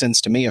that makes sense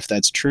to me if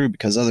that's true,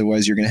 because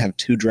otherwise you're going to have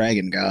two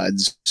dragon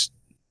gods.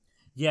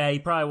 Yeah, he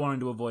probably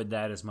wanted to avoid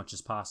that as much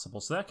as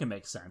possible, so that can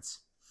make sense.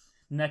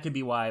 And that could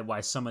be why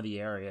some of the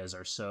areas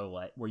are so,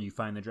 like, where you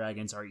find the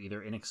dragons are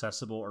either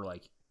inaccessible or,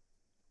 like,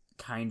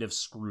 kind of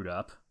screwed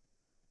up.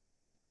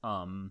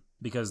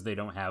 Because they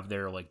don't have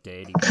their, like,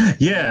 deity.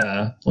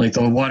 Yeah, like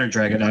the Water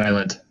Dragon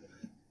Island.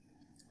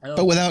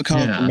 But without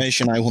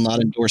confirmation, I will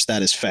not endorse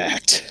that as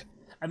fact.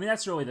 I mean,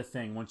 that's really the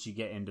thing once you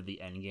get into the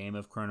end game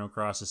of Chrono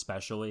Cross,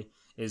 especially,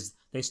 is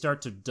they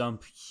start to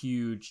dump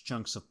huge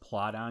chunks of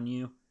plot on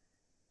you.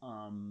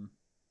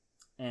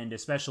 And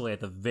especially at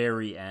the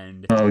very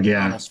end, it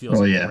almost feels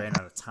like they ran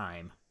out of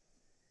time.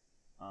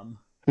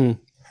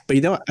 But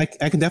you know what? I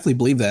can definitely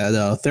believe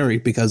that theory,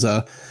 because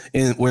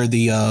in where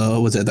the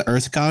was it the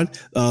Earth God,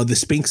 the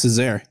Sphinx is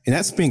there, and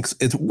that Sphinx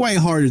is way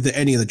harder than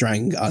any of the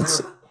dragon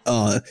gods.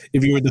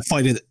 If you were to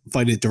fight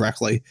it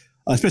directly,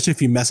 especially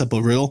if you mess up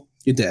a riddle,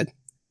 you're dead.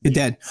 You're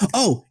dead.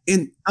 Oh,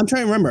 and I'm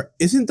trying to remember.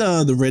 Isn't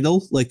the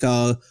riddle like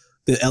the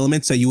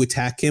elements that you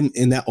attack him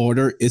in that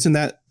order? Isn't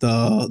that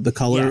the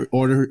color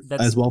order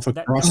as well for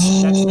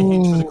cross? That's the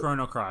hint for the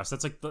Chrono Cross.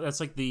 That's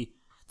like the.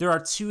 There are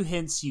two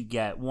hints you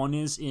get. One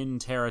is in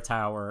Terra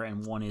Tower,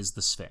 and one is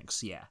the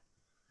Sphinx. Yeah.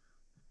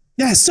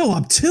 Yeah, so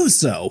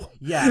obtuse, though.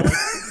 Yeah. Like,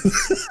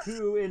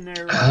 who in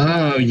there?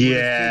 Oh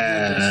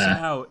yeah.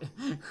 Out?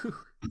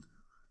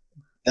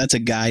 That's a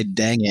guy.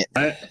 Dang it.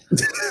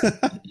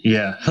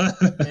 Yeah.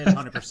 It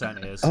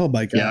 100% is. Oh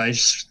my god. Yeah, I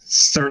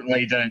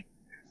certainly didn't.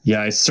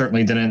 Yeah, I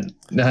certainly didn't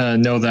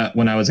know that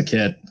when I was a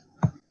kid.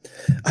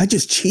 I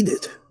just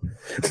cheated.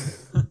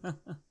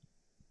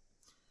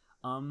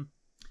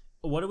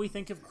 What do we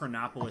think of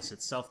Chronopolis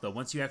itself, though,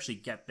 once you actually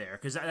get there?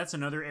 Because that's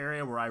another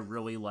area where I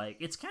really like...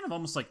 It's kind of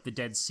almost like the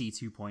Dead Sea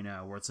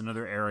 2.0, where it's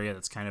another area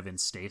that's kind of in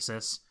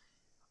stasis,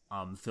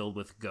 filled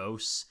with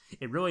ghosts.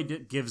 It really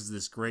gives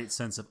this great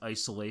sense of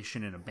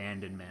isolation and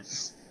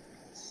abandonment.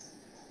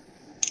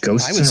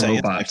 Ghosts I would and say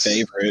robots. it's my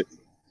favorite.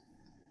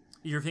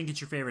 You think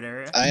it's your favorite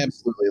area? I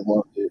absolutely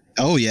loved it.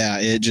 Oh yeah,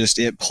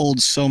 it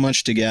pulled so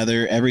much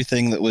together.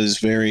 Everything that was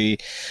very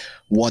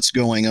what's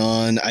going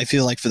on. I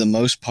feel like for the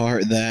most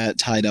part that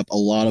tied up a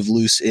lot of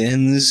loose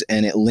ends,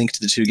 and it linked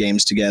the two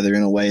games together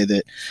in a way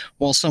that,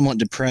 while somewhat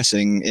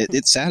depressing,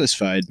 it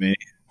satisfied me.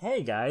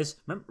 Hey guys,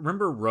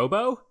 remember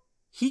Robo?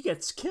 He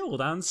gets killed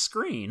on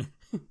screen.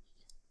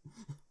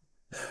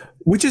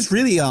 Which is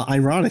really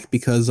ironic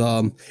because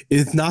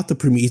it's not the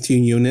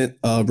Promethean unit,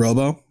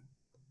 Robo.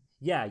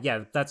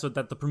 Yeah, that's what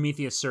the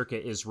Prometheus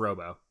circuit is.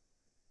 Robo.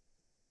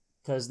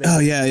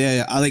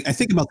 Yeah. I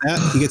think about that.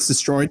 He gets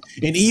destroyed,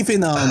 and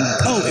even it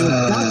was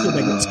Gotcha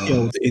that gets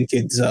killed in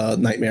Kid's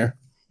Nightmare.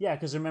 Yeah,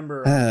 because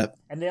remember,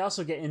 and they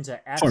also get into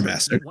poor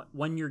bastard.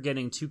 When you're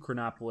getting to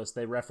Chronopolis,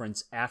 they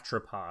reference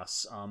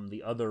Atropos,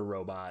 the other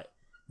robot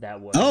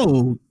that was.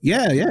 Oh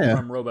yeah.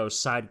 From Robo's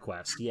side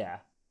quest, yeah.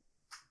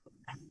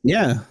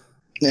 Yeah.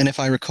 And if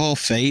I recall,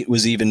 Fate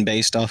was even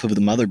based off of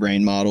the Mother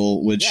Brain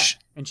model, which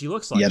and she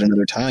looks like yet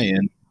another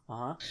tie-in.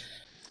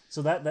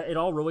 So that it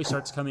all really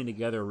starts coming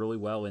together really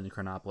well in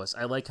Chronopolis.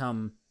 I like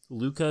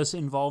Luca's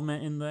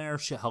involvement in there,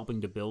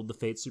 helping to build the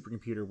Fate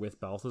supercomputer with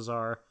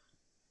Balthazar.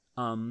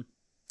 I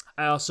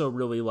also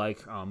really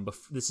like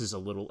this is a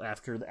little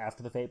after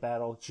the Fate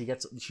battle.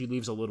 She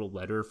leaves a little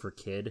letter for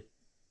Kid,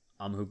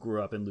 who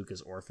grew up in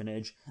Luca's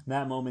orphanage.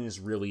 That moment is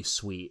really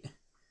sweet.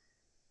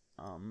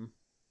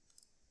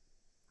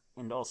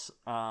 And also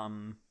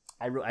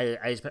I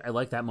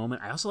like that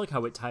moment. I also like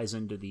how it ties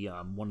into the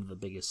one of the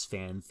biggest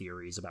fan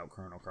theories about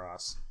Chrono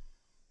Cross,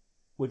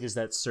 which is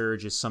that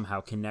Surge is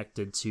somehow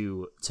connected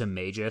to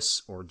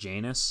Magus or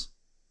Janus.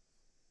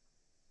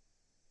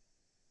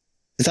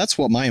 That's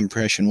what my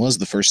impression was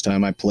the first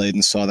time I played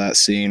and saw that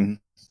scene.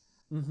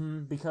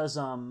 Mm-hmm, because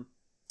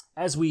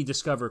as we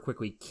discover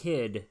quickly,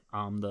 Kid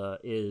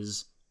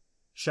is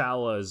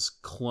Shala's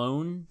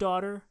clone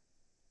daughter.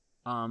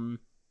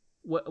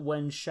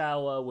 When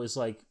Shala was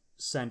like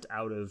sent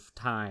out of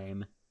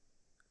time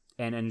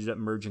and ended up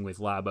merging with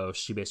Labos,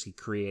 she basically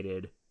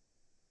created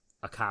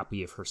a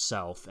copy of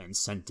herself and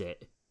sent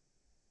it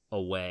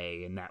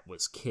away, and that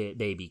was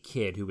baby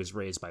Kid, who was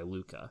raised by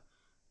Luca.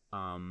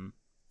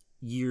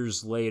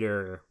 Years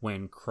later,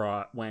 when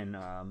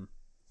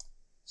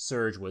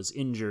Surge was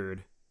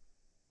injured,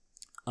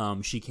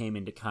 she came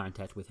into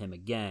contact with him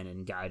again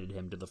and guided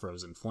him to the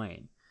Frozen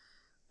Flame.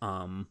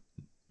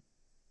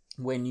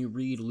 When you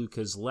read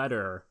Luca's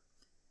letter,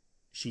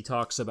 she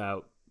talks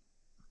to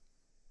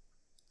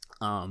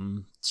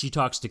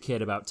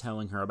Kid about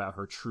telling her about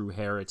her true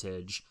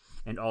heritage,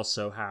 and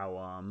also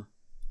how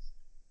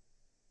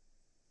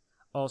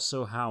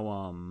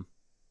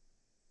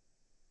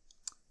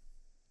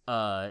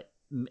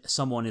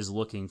someone is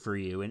looking for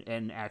you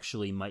and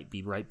actually might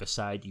be right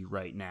beside you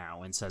right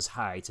now, and says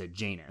hi to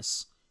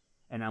Janus.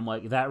 And I'm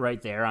like, that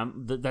right there,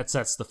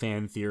 that's the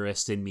fan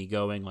theorist in me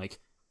going like,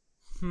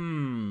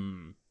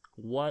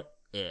 what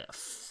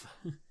if?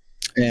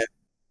 Yeah.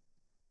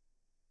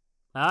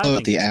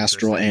 About the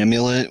astral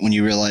amulet, when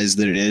you realize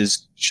that it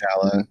is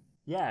Shala.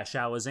 Yeah,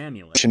 Shala's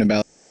amulet.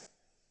 About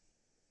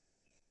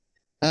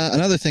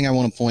another thing I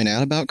want to point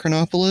out about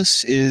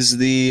Chronopolis is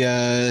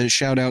the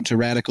shout out to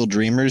Radical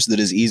Dreamers that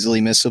is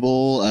easily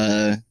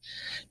missable.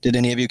 Did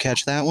any of you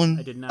catch that one?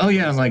 I did not. Oh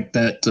yeah, like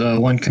that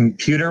one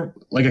computer,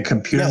 like a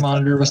computer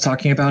monitor was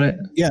talking about it.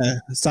 Yeah,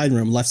 side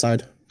room, left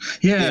side.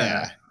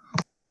 Yeah.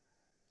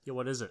 Yeah,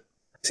 what is it?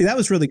 See, that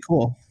was really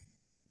cool.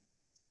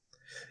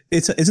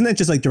 Isn't that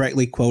just like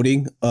directly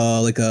quoting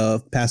like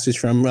a passage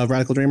from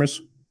Radical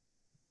Dreamers?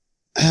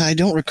 I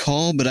don't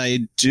recall, but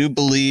I do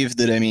believe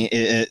that,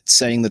 it's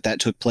saying that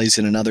took place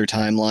in another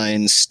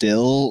timeline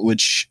still,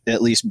 which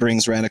at least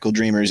brings Radical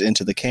Dreamers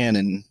into the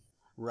canon.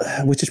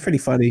 Right. Which is pretty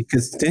funny,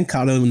 because didn't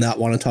Kato not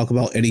want to talk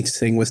about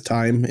anything with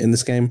time in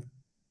this game?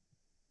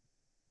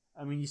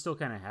 I mean, you still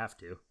kind of have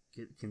to,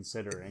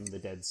 considering the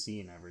Dead Sea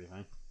and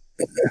everything.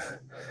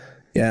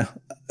 Yeah,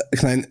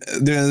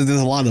 there's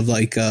a lot of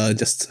like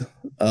just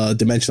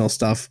dimensional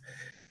stuff,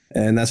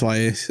 and that's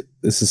why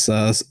this is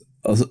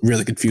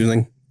really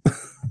confusing.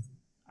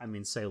 I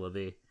mean, say la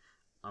vie.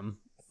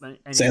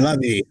 Say la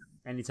vie.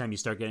 Anytime you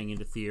start getting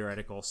into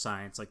theoretical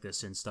science like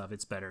this and stuff,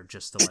 it's better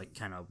just to like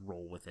kind of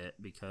roll with it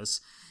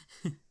because.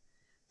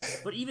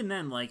 But even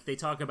then, like they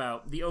talk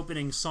about the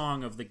opening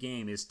song of the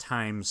game is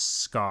Time's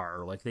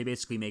Scar. Like they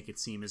basically make it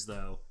seem as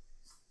though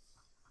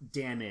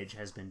damage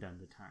has been done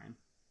to time.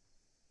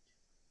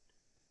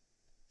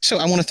 So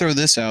I want to throw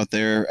this out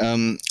there.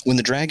 When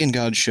the Dragon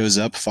God shows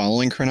up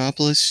following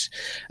Chronopolis,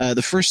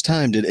 the first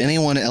time, did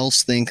anyone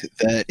else think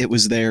that it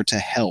was there to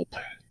help?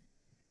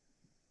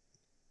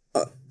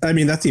 I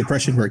mean, that's the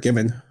impression we're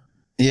given.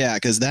 Yeah,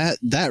 because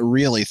that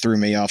really threw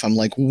me off. I'm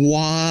like,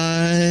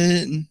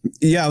 what?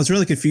 Yeah, I was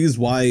really confused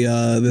why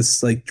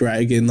this like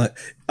dragon, like,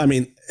 I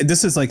mean,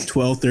 this is like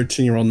 12,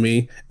 13-year-old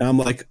me. And I'm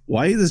like,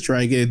 why is this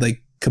dragon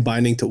like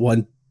combining to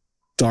one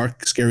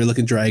dark, scary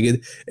looking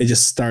dragon and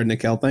just starting to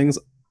kill things?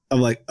 I'm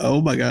like,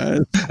 oh my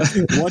God,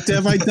 what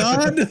have I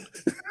done?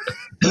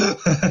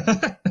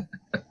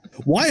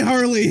 Why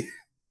Harley?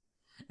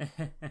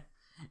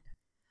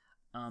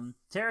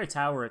 Terra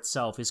Tower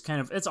itself is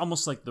it's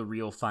almost like the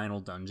real final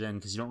dungeon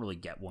because you don't really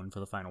get one for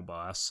the final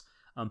boss.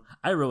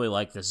 I really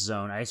like this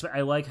zone.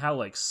 I like how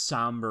like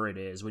somber it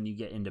is when you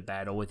get into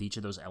battle with each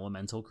of those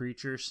elemental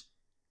creatures.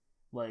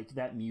 Like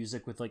that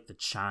music with like the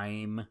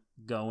chime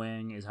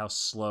going is how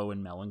slow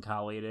and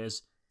melancholy it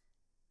is.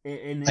 I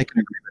can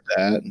agree with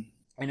that.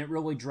 And it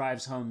really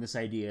drives home this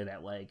idea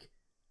that like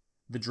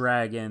the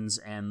dragons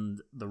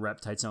and the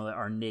reptiles and all that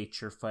are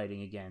nature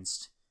fighting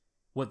against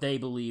what they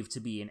believe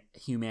to be in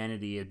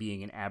humanity as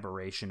being an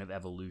aberration of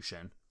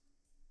evolution.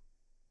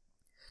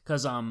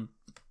 Because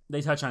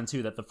they touch on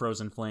too that the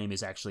frozen flame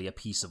is actually a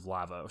piece of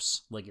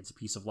Lavos, like it's a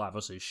piece of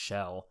Lavos'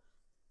 shell,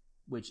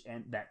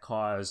 that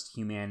caused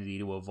humanity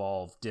to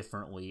evolve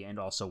differently and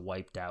also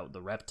wiped out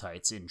the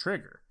reptiles in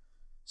Trigger.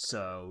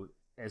 So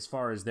as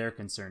far as they're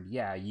concerned,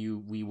 yeah,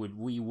 we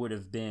would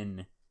have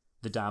been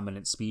the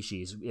dominant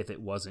species if it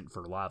wasn't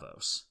for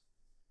Lavos.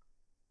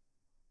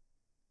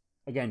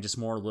 Again, just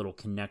more little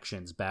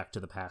connections back to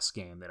the past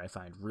game that I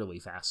find really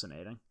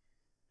fascinating.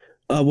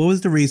 What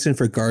was the reason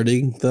for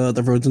guarding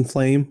the frozen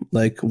flame?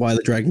 Like why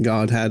the Dragon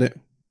God had it?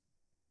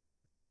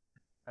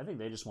 I think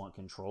they just want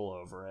control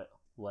over it.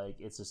 Like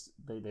it's just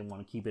they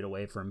want to keep it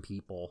away from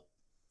people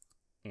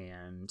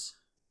and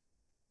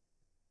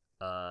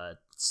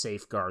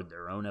safeguard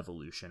their own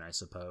evolution, I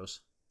suppose.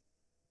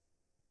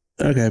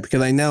 Okay,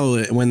 because I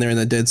know when they're in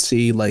the Dead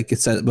Sea, like it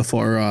said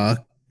before,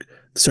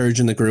 Surge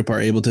and the group are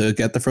able to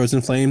get the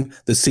frozen flame,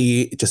 the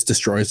sea just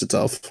destroys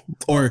itself.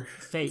 Or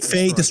Fate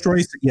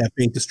destroys it. Yeah,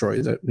 Fate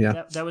destroys it.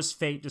 Yeah. That was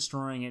Fate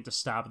destroying it to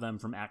stop them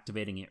from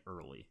activating it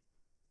early.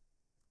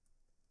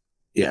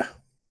 Yeah.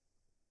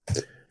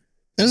 It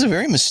was a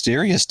very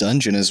mysterious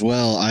dungeon as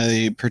well.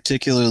 I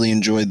particularly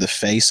enjoyed the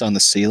face on the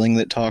ceiling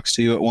that talks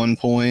to you at one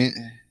point.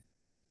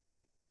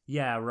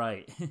 Yeah,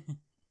 right.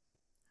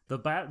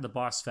 The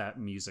boss fight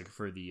music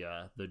for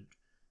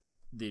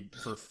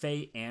for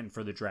Fate and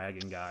for the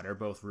Dragon God are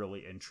both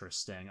really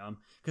interesting.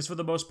 Because for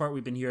the most part,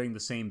 we've been hearing the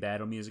same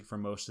battle music for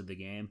most of the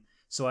game,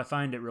 so I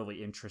find it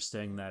really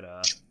interesting that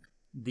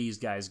these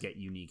guys get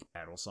unique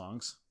battle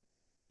songs.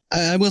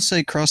 I will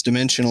say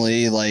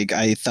cross-dimensionally, like,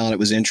 I thought it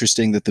was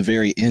interesting that the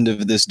very end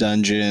of this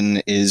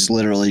dungeon is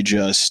literally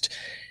just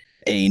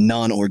a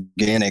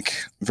non-organic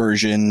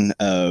version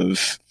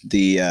of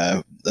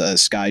the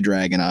Sky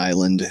Dragon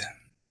Island.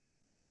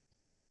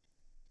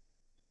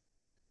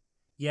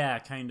 Yeah,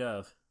 kind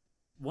of.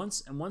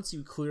 Once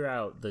you clear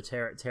out the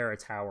Terra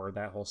Tower,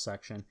 that whole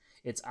section,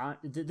 it's on.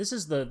 This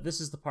is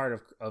the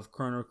part of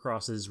Chrono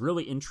Cross is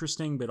really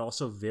interesting, but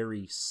also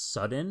very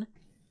sudden.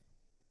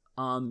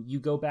 You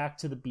go back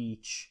to the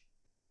beach,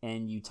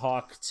 and you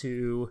talk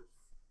to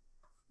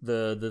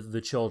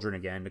the children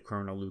again, to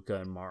Chrono, Luca,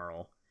 and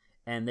Marl,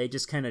 and they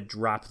just kind of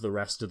drop the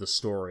rest of the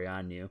story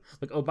on you.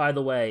 Like, oh, by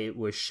the way, it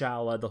was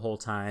Shala the whole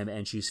time,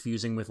 and she's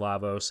fusing with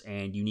Lavos,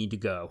 and you need to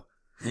go.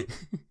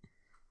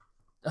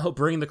 Oh,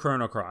 bring the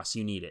Chrono Cross.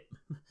 You need it.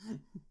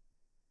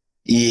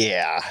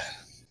 Yeah.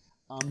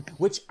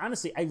 Which,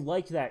 honestly, I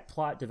like that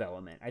plot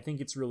development. I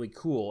think it's really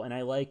cool, and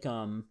I like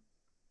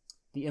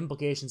the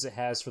implications it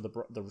has for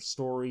the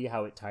story,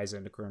 how it ties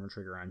into Chrono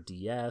Trigger on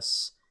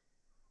DS.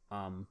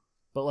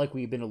 But like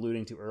we've been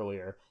alluding to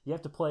earlier, you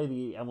have to play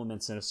the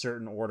elements in a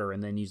certain order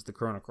and then use the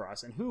Chrono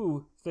Cross. And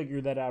who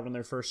figured that out on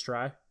their first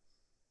try?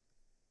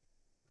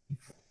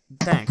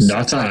 Thanks.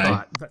 Not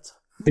I.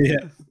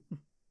 Yeah.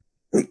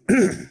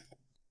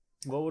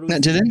 Now,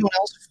 did anyone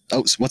else?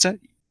 Oh, what's that?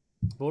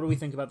 What do we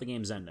think about the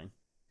game's ending?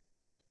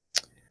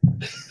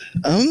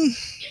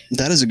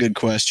 That is a good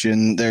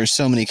question. There's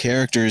so many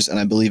characters, and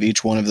I believe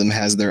each one of them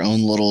has their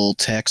own little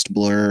text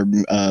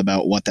blurb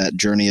about what that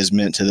journey has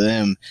meant to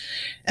them,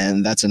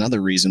 and that's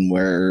another reason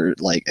where,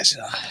 like,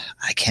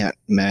 I can't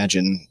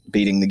imagine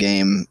beating the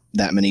game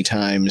that many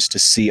times to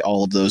see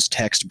all of those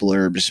text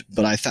blurbs.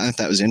 But I thought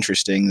that was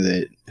interesting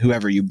that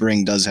whoever you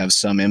bring does have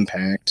some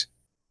impact.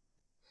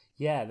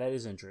 Yeah, that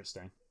is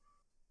interesting.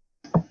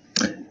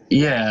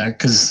 Yeah,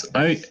 because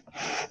I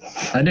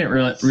didn't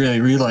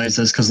really realize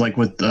this because like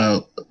with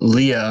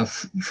Leah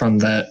from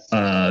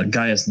that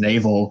Gaia's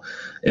Naval,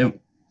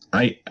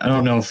 I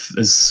don't know if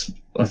it's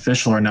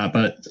official or not,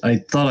 but I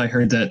thought I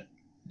heard that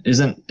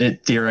isn't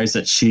it theorized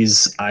that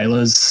she's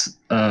Isla's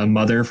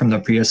mother from the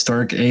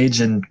prehistoric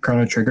age in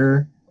Chrono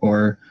Trigger,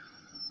 or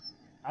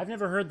I've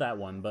never heard that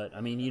one, but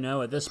I mean,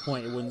 at this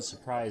point, it wouldn't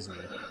surprise me.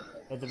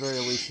 At the very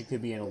least, it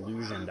could be an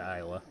allusion to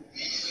Isla.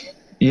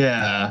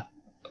 yeah,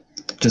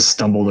 just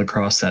stumbled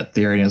across that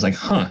theory and I was like,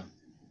 huh.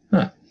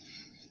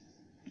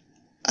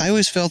 I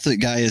always felt that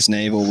Gaia's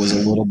Naval was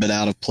a little bit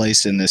out of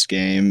place in this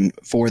game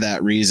for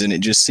that reason.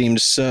 It just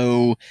seemed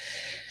so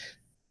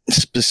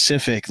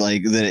specific,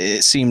 like that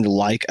it seemed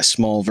like a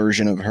small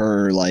version of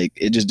her. Like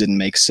it just didn't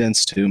make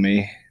sense to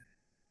me.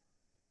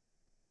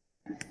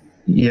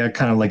 Yeah,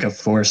 kind of like a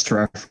forced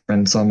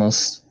reference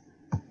almost.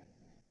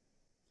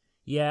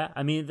 Yeah,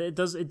 I mean, it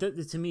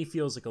to me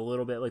feels like a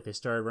little bit like they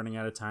started running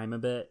out of time a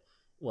bit,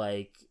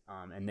 like,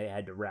 and they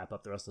had to wrap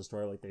up the rest of the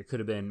story. Like there could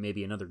have been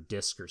maybe another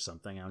disc or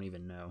something. I don't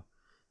even know.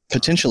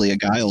 Potentially a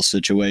Guile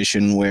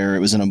situation where it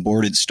was an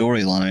aborted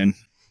storyline.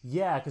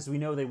 Yeah, because we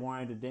know they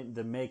wanted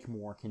to make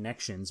more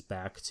connections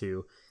back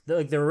to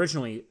they're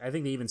originally. I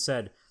think they even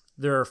said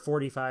there are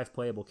 45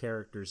 playable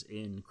characters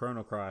in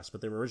Chrono Cross,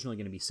 but they were originally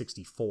going to be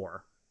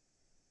 64.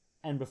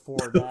 And before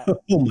that,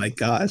 Oh my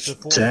gosh!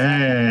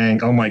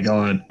 Dang! Oh my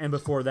god! And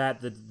before that,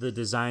 the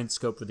design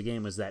scope for the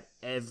game was that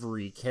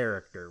every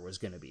character was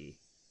going to be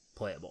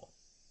playable,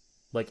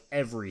 like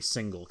every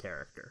single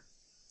character.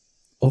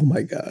 Oh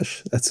my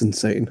gosh, that's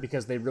insane.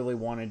 Because they really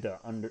wanted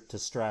to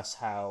stress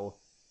how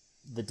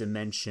the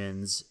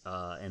dimensions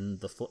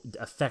and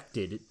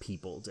affected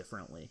people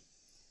differently.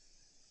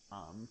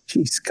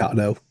 Jeez,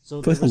 Kato.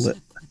 So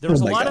there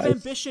was a lot of gosh.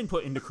 ambition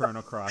put into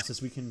Chrono Cross,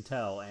 as we can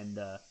tell, and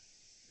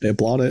They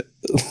applaud it.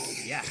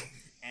 yeah,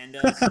 and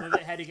some of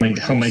it had to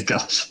get Oh my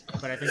gosh!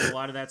 but I think a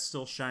lot of that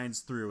still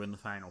shines through in the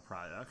final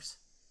product.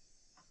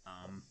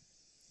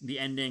 The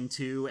ending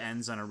too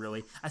ends on a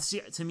really. I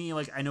see. To me,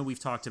 like I know we've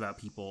talked about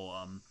people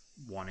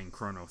wanting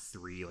Chrono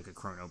 3, like a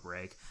Chrono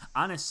Break.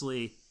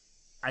 Honestly,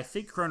 I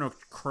think Chrono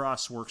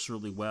Cross works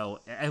really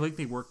well. I think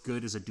they work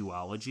good as a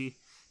duology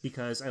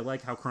because I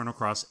like how Chrono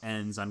Cross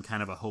ends on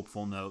kind of a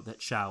hopeful note that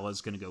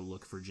Shala's going to go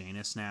look for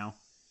Janus now.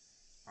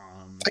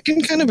 I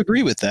can kind of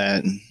agree with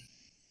that.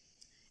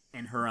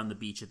 And her on the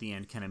beach at the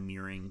end, kind of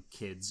mirroring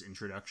Kid's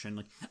introduction.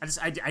 Like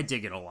I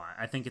dig it a lot.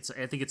 I think it's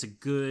a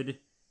good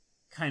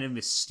kind of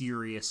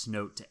mysterious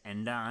note to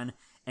end on,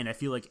 and I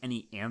feel like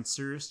any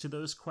answers to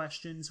those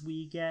questions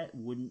we get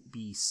wouldn't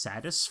be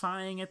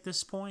satisfying at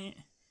this point.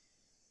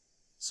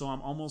 So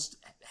I'm almost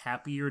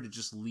happier to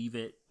just leave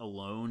it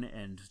alone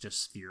and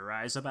just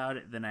theorize about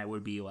it than I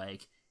would be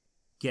like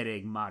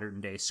getting modern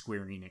day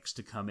Square Enix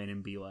to come in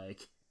and be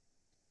like,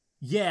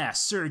 yeah,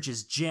 Surge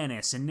is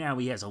Janus, and now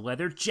he has a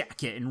leather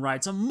jacket and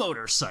rides a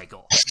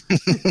motorcycle.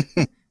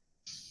 And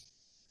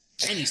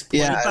he's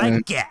played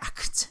by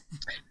Gact.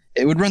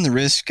 It would run the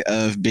risk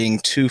of being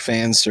too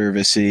fan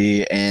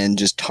servicey and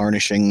just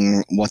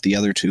tarnishing what the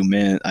other two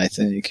meant, I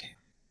think.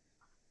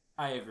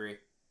 I agree.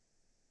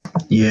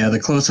 Yeah, the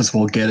closest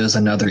we'll get is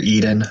another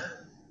Eden,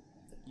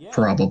 Yeah.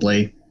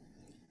 Probably,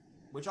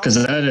 because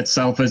that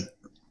itself is.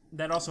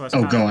 That also has.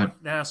 Go on.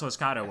 That also has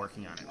Kato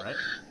working on it, right?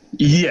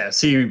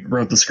 Yes, he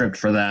wrote the script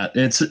for that.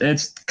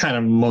 It's kind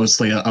of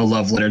mostly a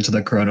love letter to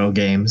the Chrono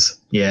games.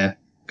 Yeah,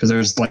 because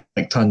there's like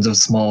tons of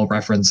small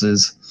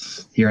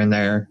references here and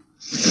there.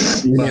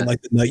 You mean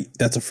like the knight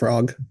that's a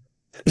frog?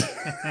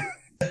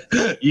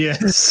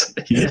 Yes.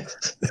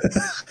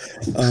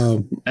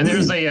 And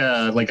there's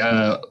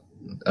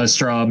a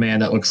straw man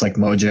that looks like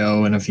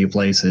Mojo in a few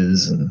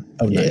places. And,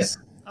 oh, nice.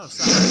 Oh,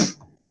 sorry.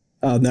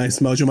 Oh, nice.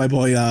 Mojo, my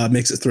boy,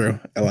 makes it through.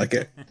 I like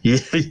it.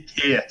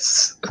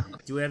 Yes.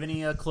 Do we have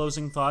any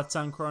closing thoughts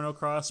on Chrono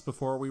Cross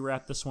before we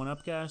wrap this one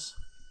up, guys?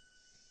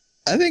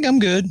 I think I'm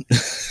good.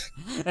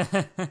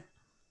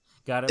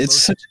 Got it. It's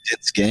such a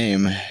dense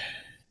game.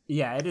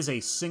 Yeah, it is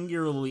a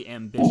singularly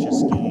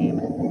ambitious game,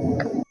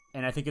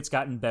 and I think it's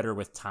gotten better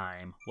with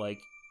time. Like,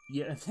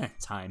 yeah,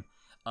 time.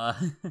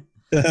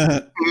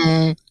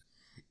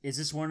 Is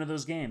this one of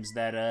those games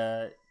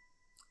that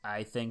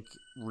I think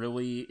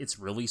it's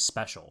really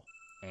special,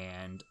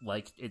 and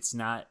like it's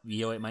not,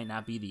 it might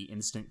not be the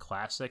instant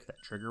classic that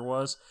Trigger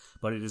was,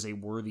 but it is a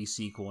worthy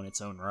sequel in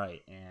its own right,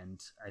 and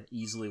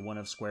easily one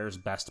of Square's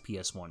best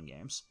PS1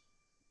 games.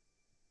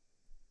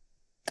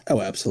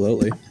 Oh,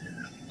 absolutely.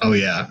 Oh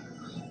yeah.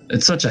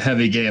 It's such a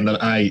heavy game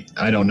that I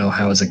don't know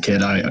how as a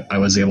kid I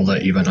was able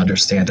to even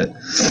understand it.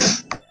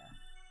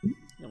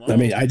 Well, I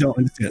mean, I don't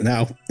understand it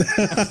now.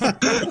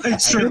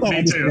 Sure,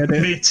 me too.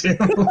 Me too.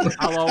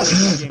 I'll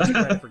always give games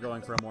credit for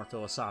going for a more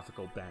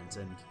philosophical bent,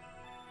 and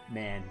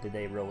man, did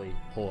they really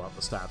pull out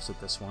the stops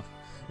with this one.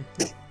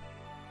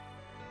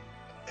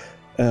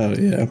 Oh,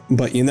 yeah.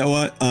 But you know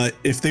what?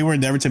 If they were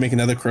never to make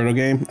another Chrono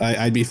game,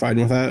 I'd be fine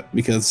with that,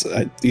 because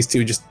these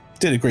two just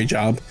did a great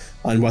job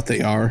on what they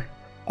are.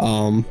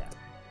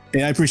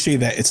 And I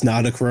appreciate that it's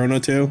not a Chrono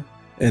 2,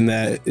 and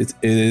that it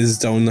is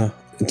its own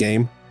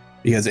game.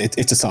 because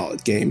it's a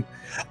solid game.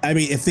 I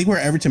mean, if they were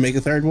ever to make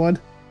a third one,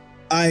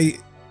 I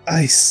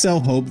so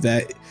hope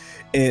that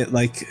it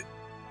like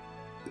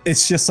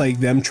it's just like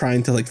them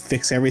trying to like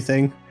fix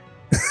everything.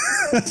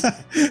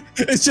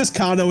 It's just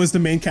Kano as the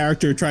main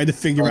character trying to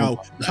figure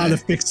out how to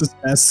fix this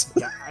mess.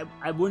 Yeah,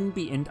 I wouldn't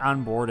be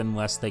on board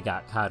unless they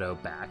got Kato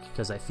back,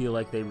 because I feel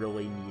like they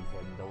really need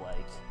him to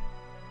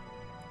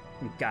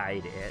like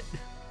guide it.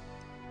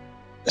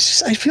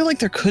 I feel like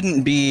there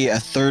couldn't be a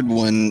third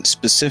one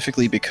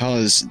specifically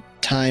because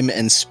time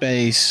and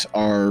space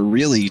are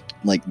really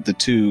like the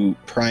two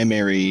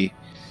primary,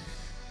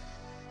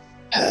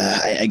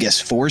 I guess,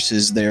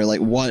 forces there. Like,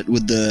 what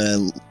would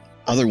the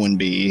other one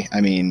be? I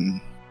mean,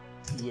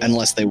 Yeah.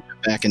 unless they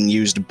went back and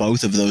used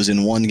both of those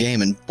in one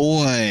game, and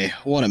boy,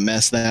 what a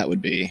mess that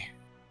would be.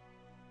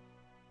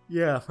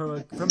 Yeah, from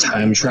a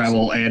Time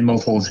travel and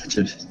multiple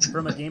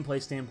from a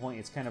gameplay standpoint,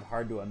 it's kind of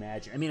hard to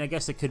imagine. I mean, I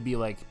guess it could be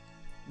like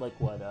what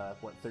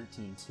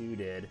 13.2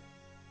 did,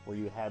 where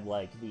you had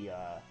like the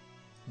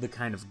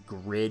kind of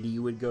grid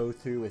you would go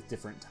through with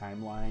different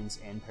timelines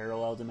and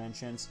parallel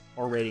dimensions,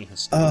 or Radiant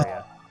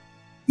Historia.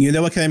 You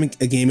know what kind of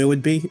a game it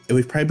would be? It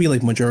would probably be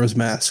like Majora's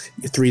Mask.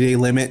 Your 3-day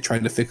limit,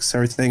 trying to fix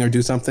everything or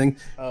do something,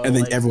 and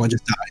then Like, everyone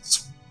just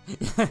dies.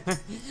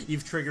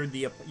 you've triggered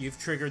the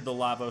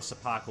Lavos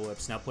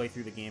apocalypse. Now play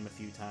through the game a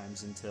few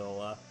times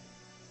until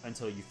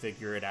you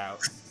figure it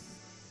out.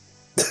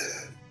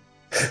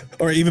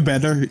 Or even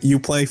better, you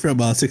play from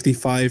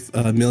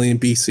 65 million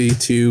BC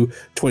to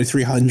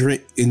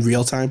 2300 in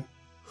real time.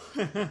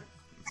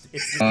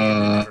 It's the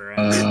game never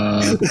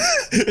ends.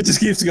 It just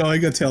keeps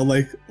going until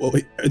like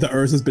the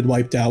Earth has been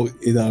wiped out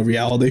in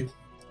reality.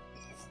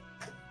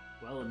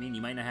 Well, I mean,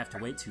 you might not have to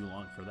wait too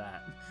long for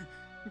that.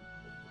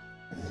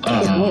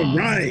 All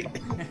right.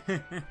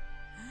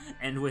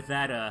 And with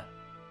that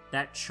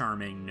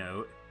charming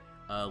note,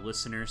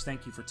 listeners,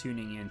 thank you for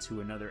tuning in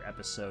to another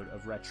episode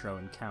of Retro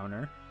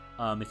Encounter.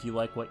 If you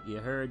like what you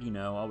heard,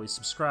 always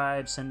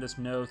subscribe, send us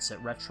notes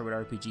at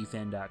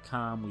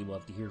retro@rpgfan.com. We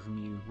love to hear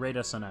from you. Rate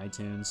us on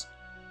iTunes.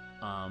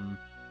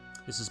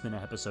 This has been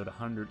episode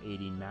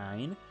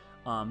 189.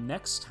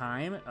 Next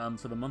time,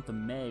 for the month of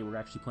May, we're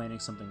actually planning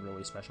something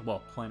really special.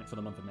 Well, plan it for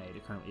the month of May.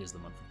 It currently is the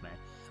month of May.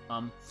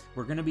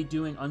 We're going to be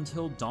doing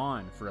Until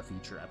Dawn for a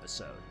feature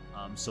episode.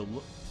 So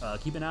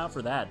keep an eye out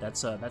for that.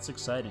 That's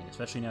exciting,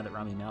 especially now that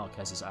Rami Malek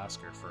has his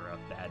Oscar for a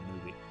bad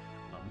movie.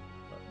 But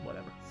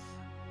whatever.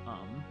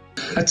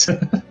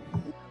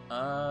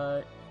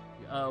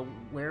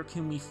 Where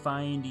can we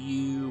find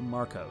you,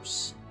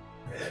 Marcos?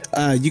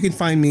 You can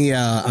find me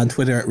on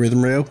Twitter at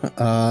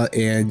RhythmRoo,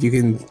 and you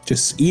can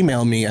just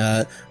email me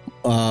at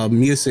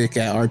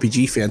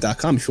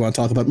music@rpgfan.com if you want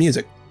to talk about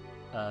music.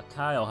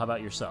 Kyle, how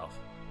about yourself?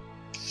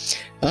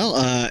 Well,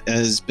 it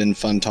has been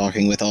fun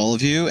talking with all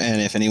of you,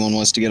 and if anyone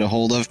wants to get a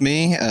hold of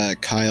me,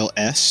 Kyle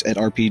S. at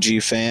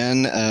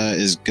RPGFan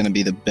is going to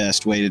be the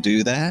best way to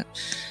do that.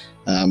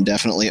 I'm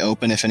definitely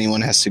open if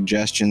anyone has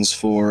suggestions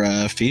for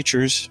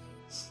features.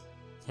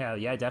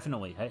 Yeah,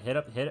 definitely. Hit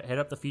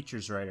up the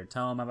features writer.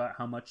 Tell them about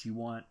how much you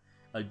want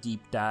a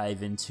deep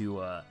dive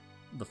into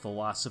the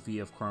philosophy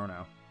of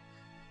Chrono.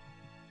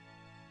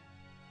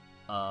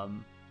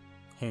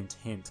 Hint,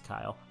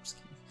 Kyle. I'm just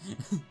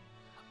kidding.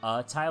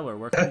 Tyler,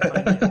 where can we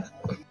find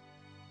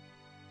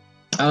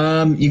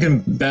you? You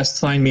can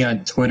best find me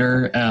on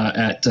Twitter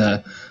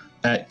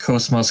at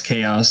Cosmos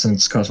Chaos, and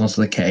it's Cosmos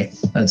with a K.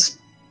 That's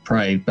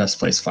probably best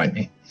place to find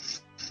me.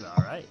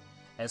 All right.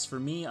 As for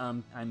me,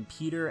 I'm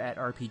Peter at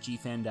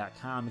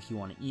rpgfan.com. If you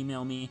want to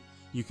email me,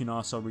 you can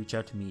also reach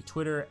out to me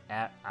Twitter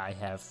at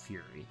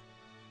IHaveFury.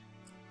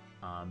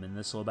 And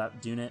this will about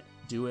do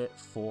it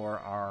for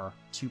our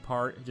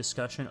 2-part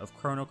discussion of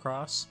Chrono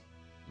Cross.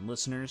 And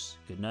listeners,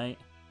 good night,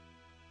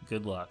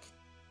 good luck,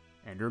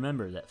 and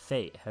remember that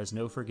fate has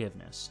no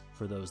forgiveness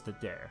for those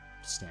that dare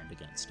to stand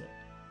against it.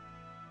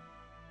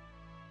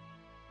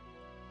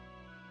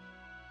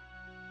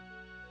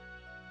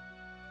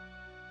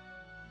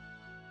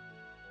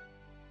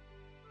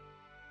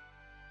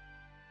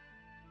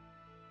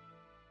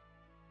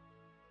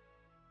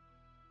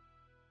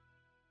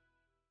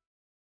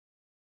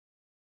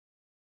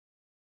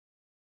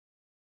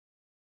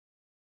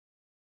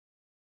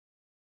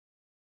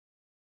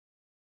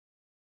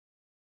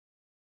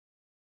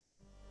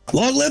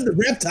 Long live the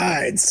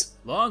Riptides!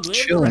 Long live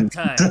Chillin'. the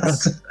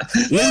Reptiles!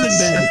 Live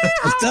them,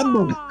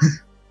 assemble!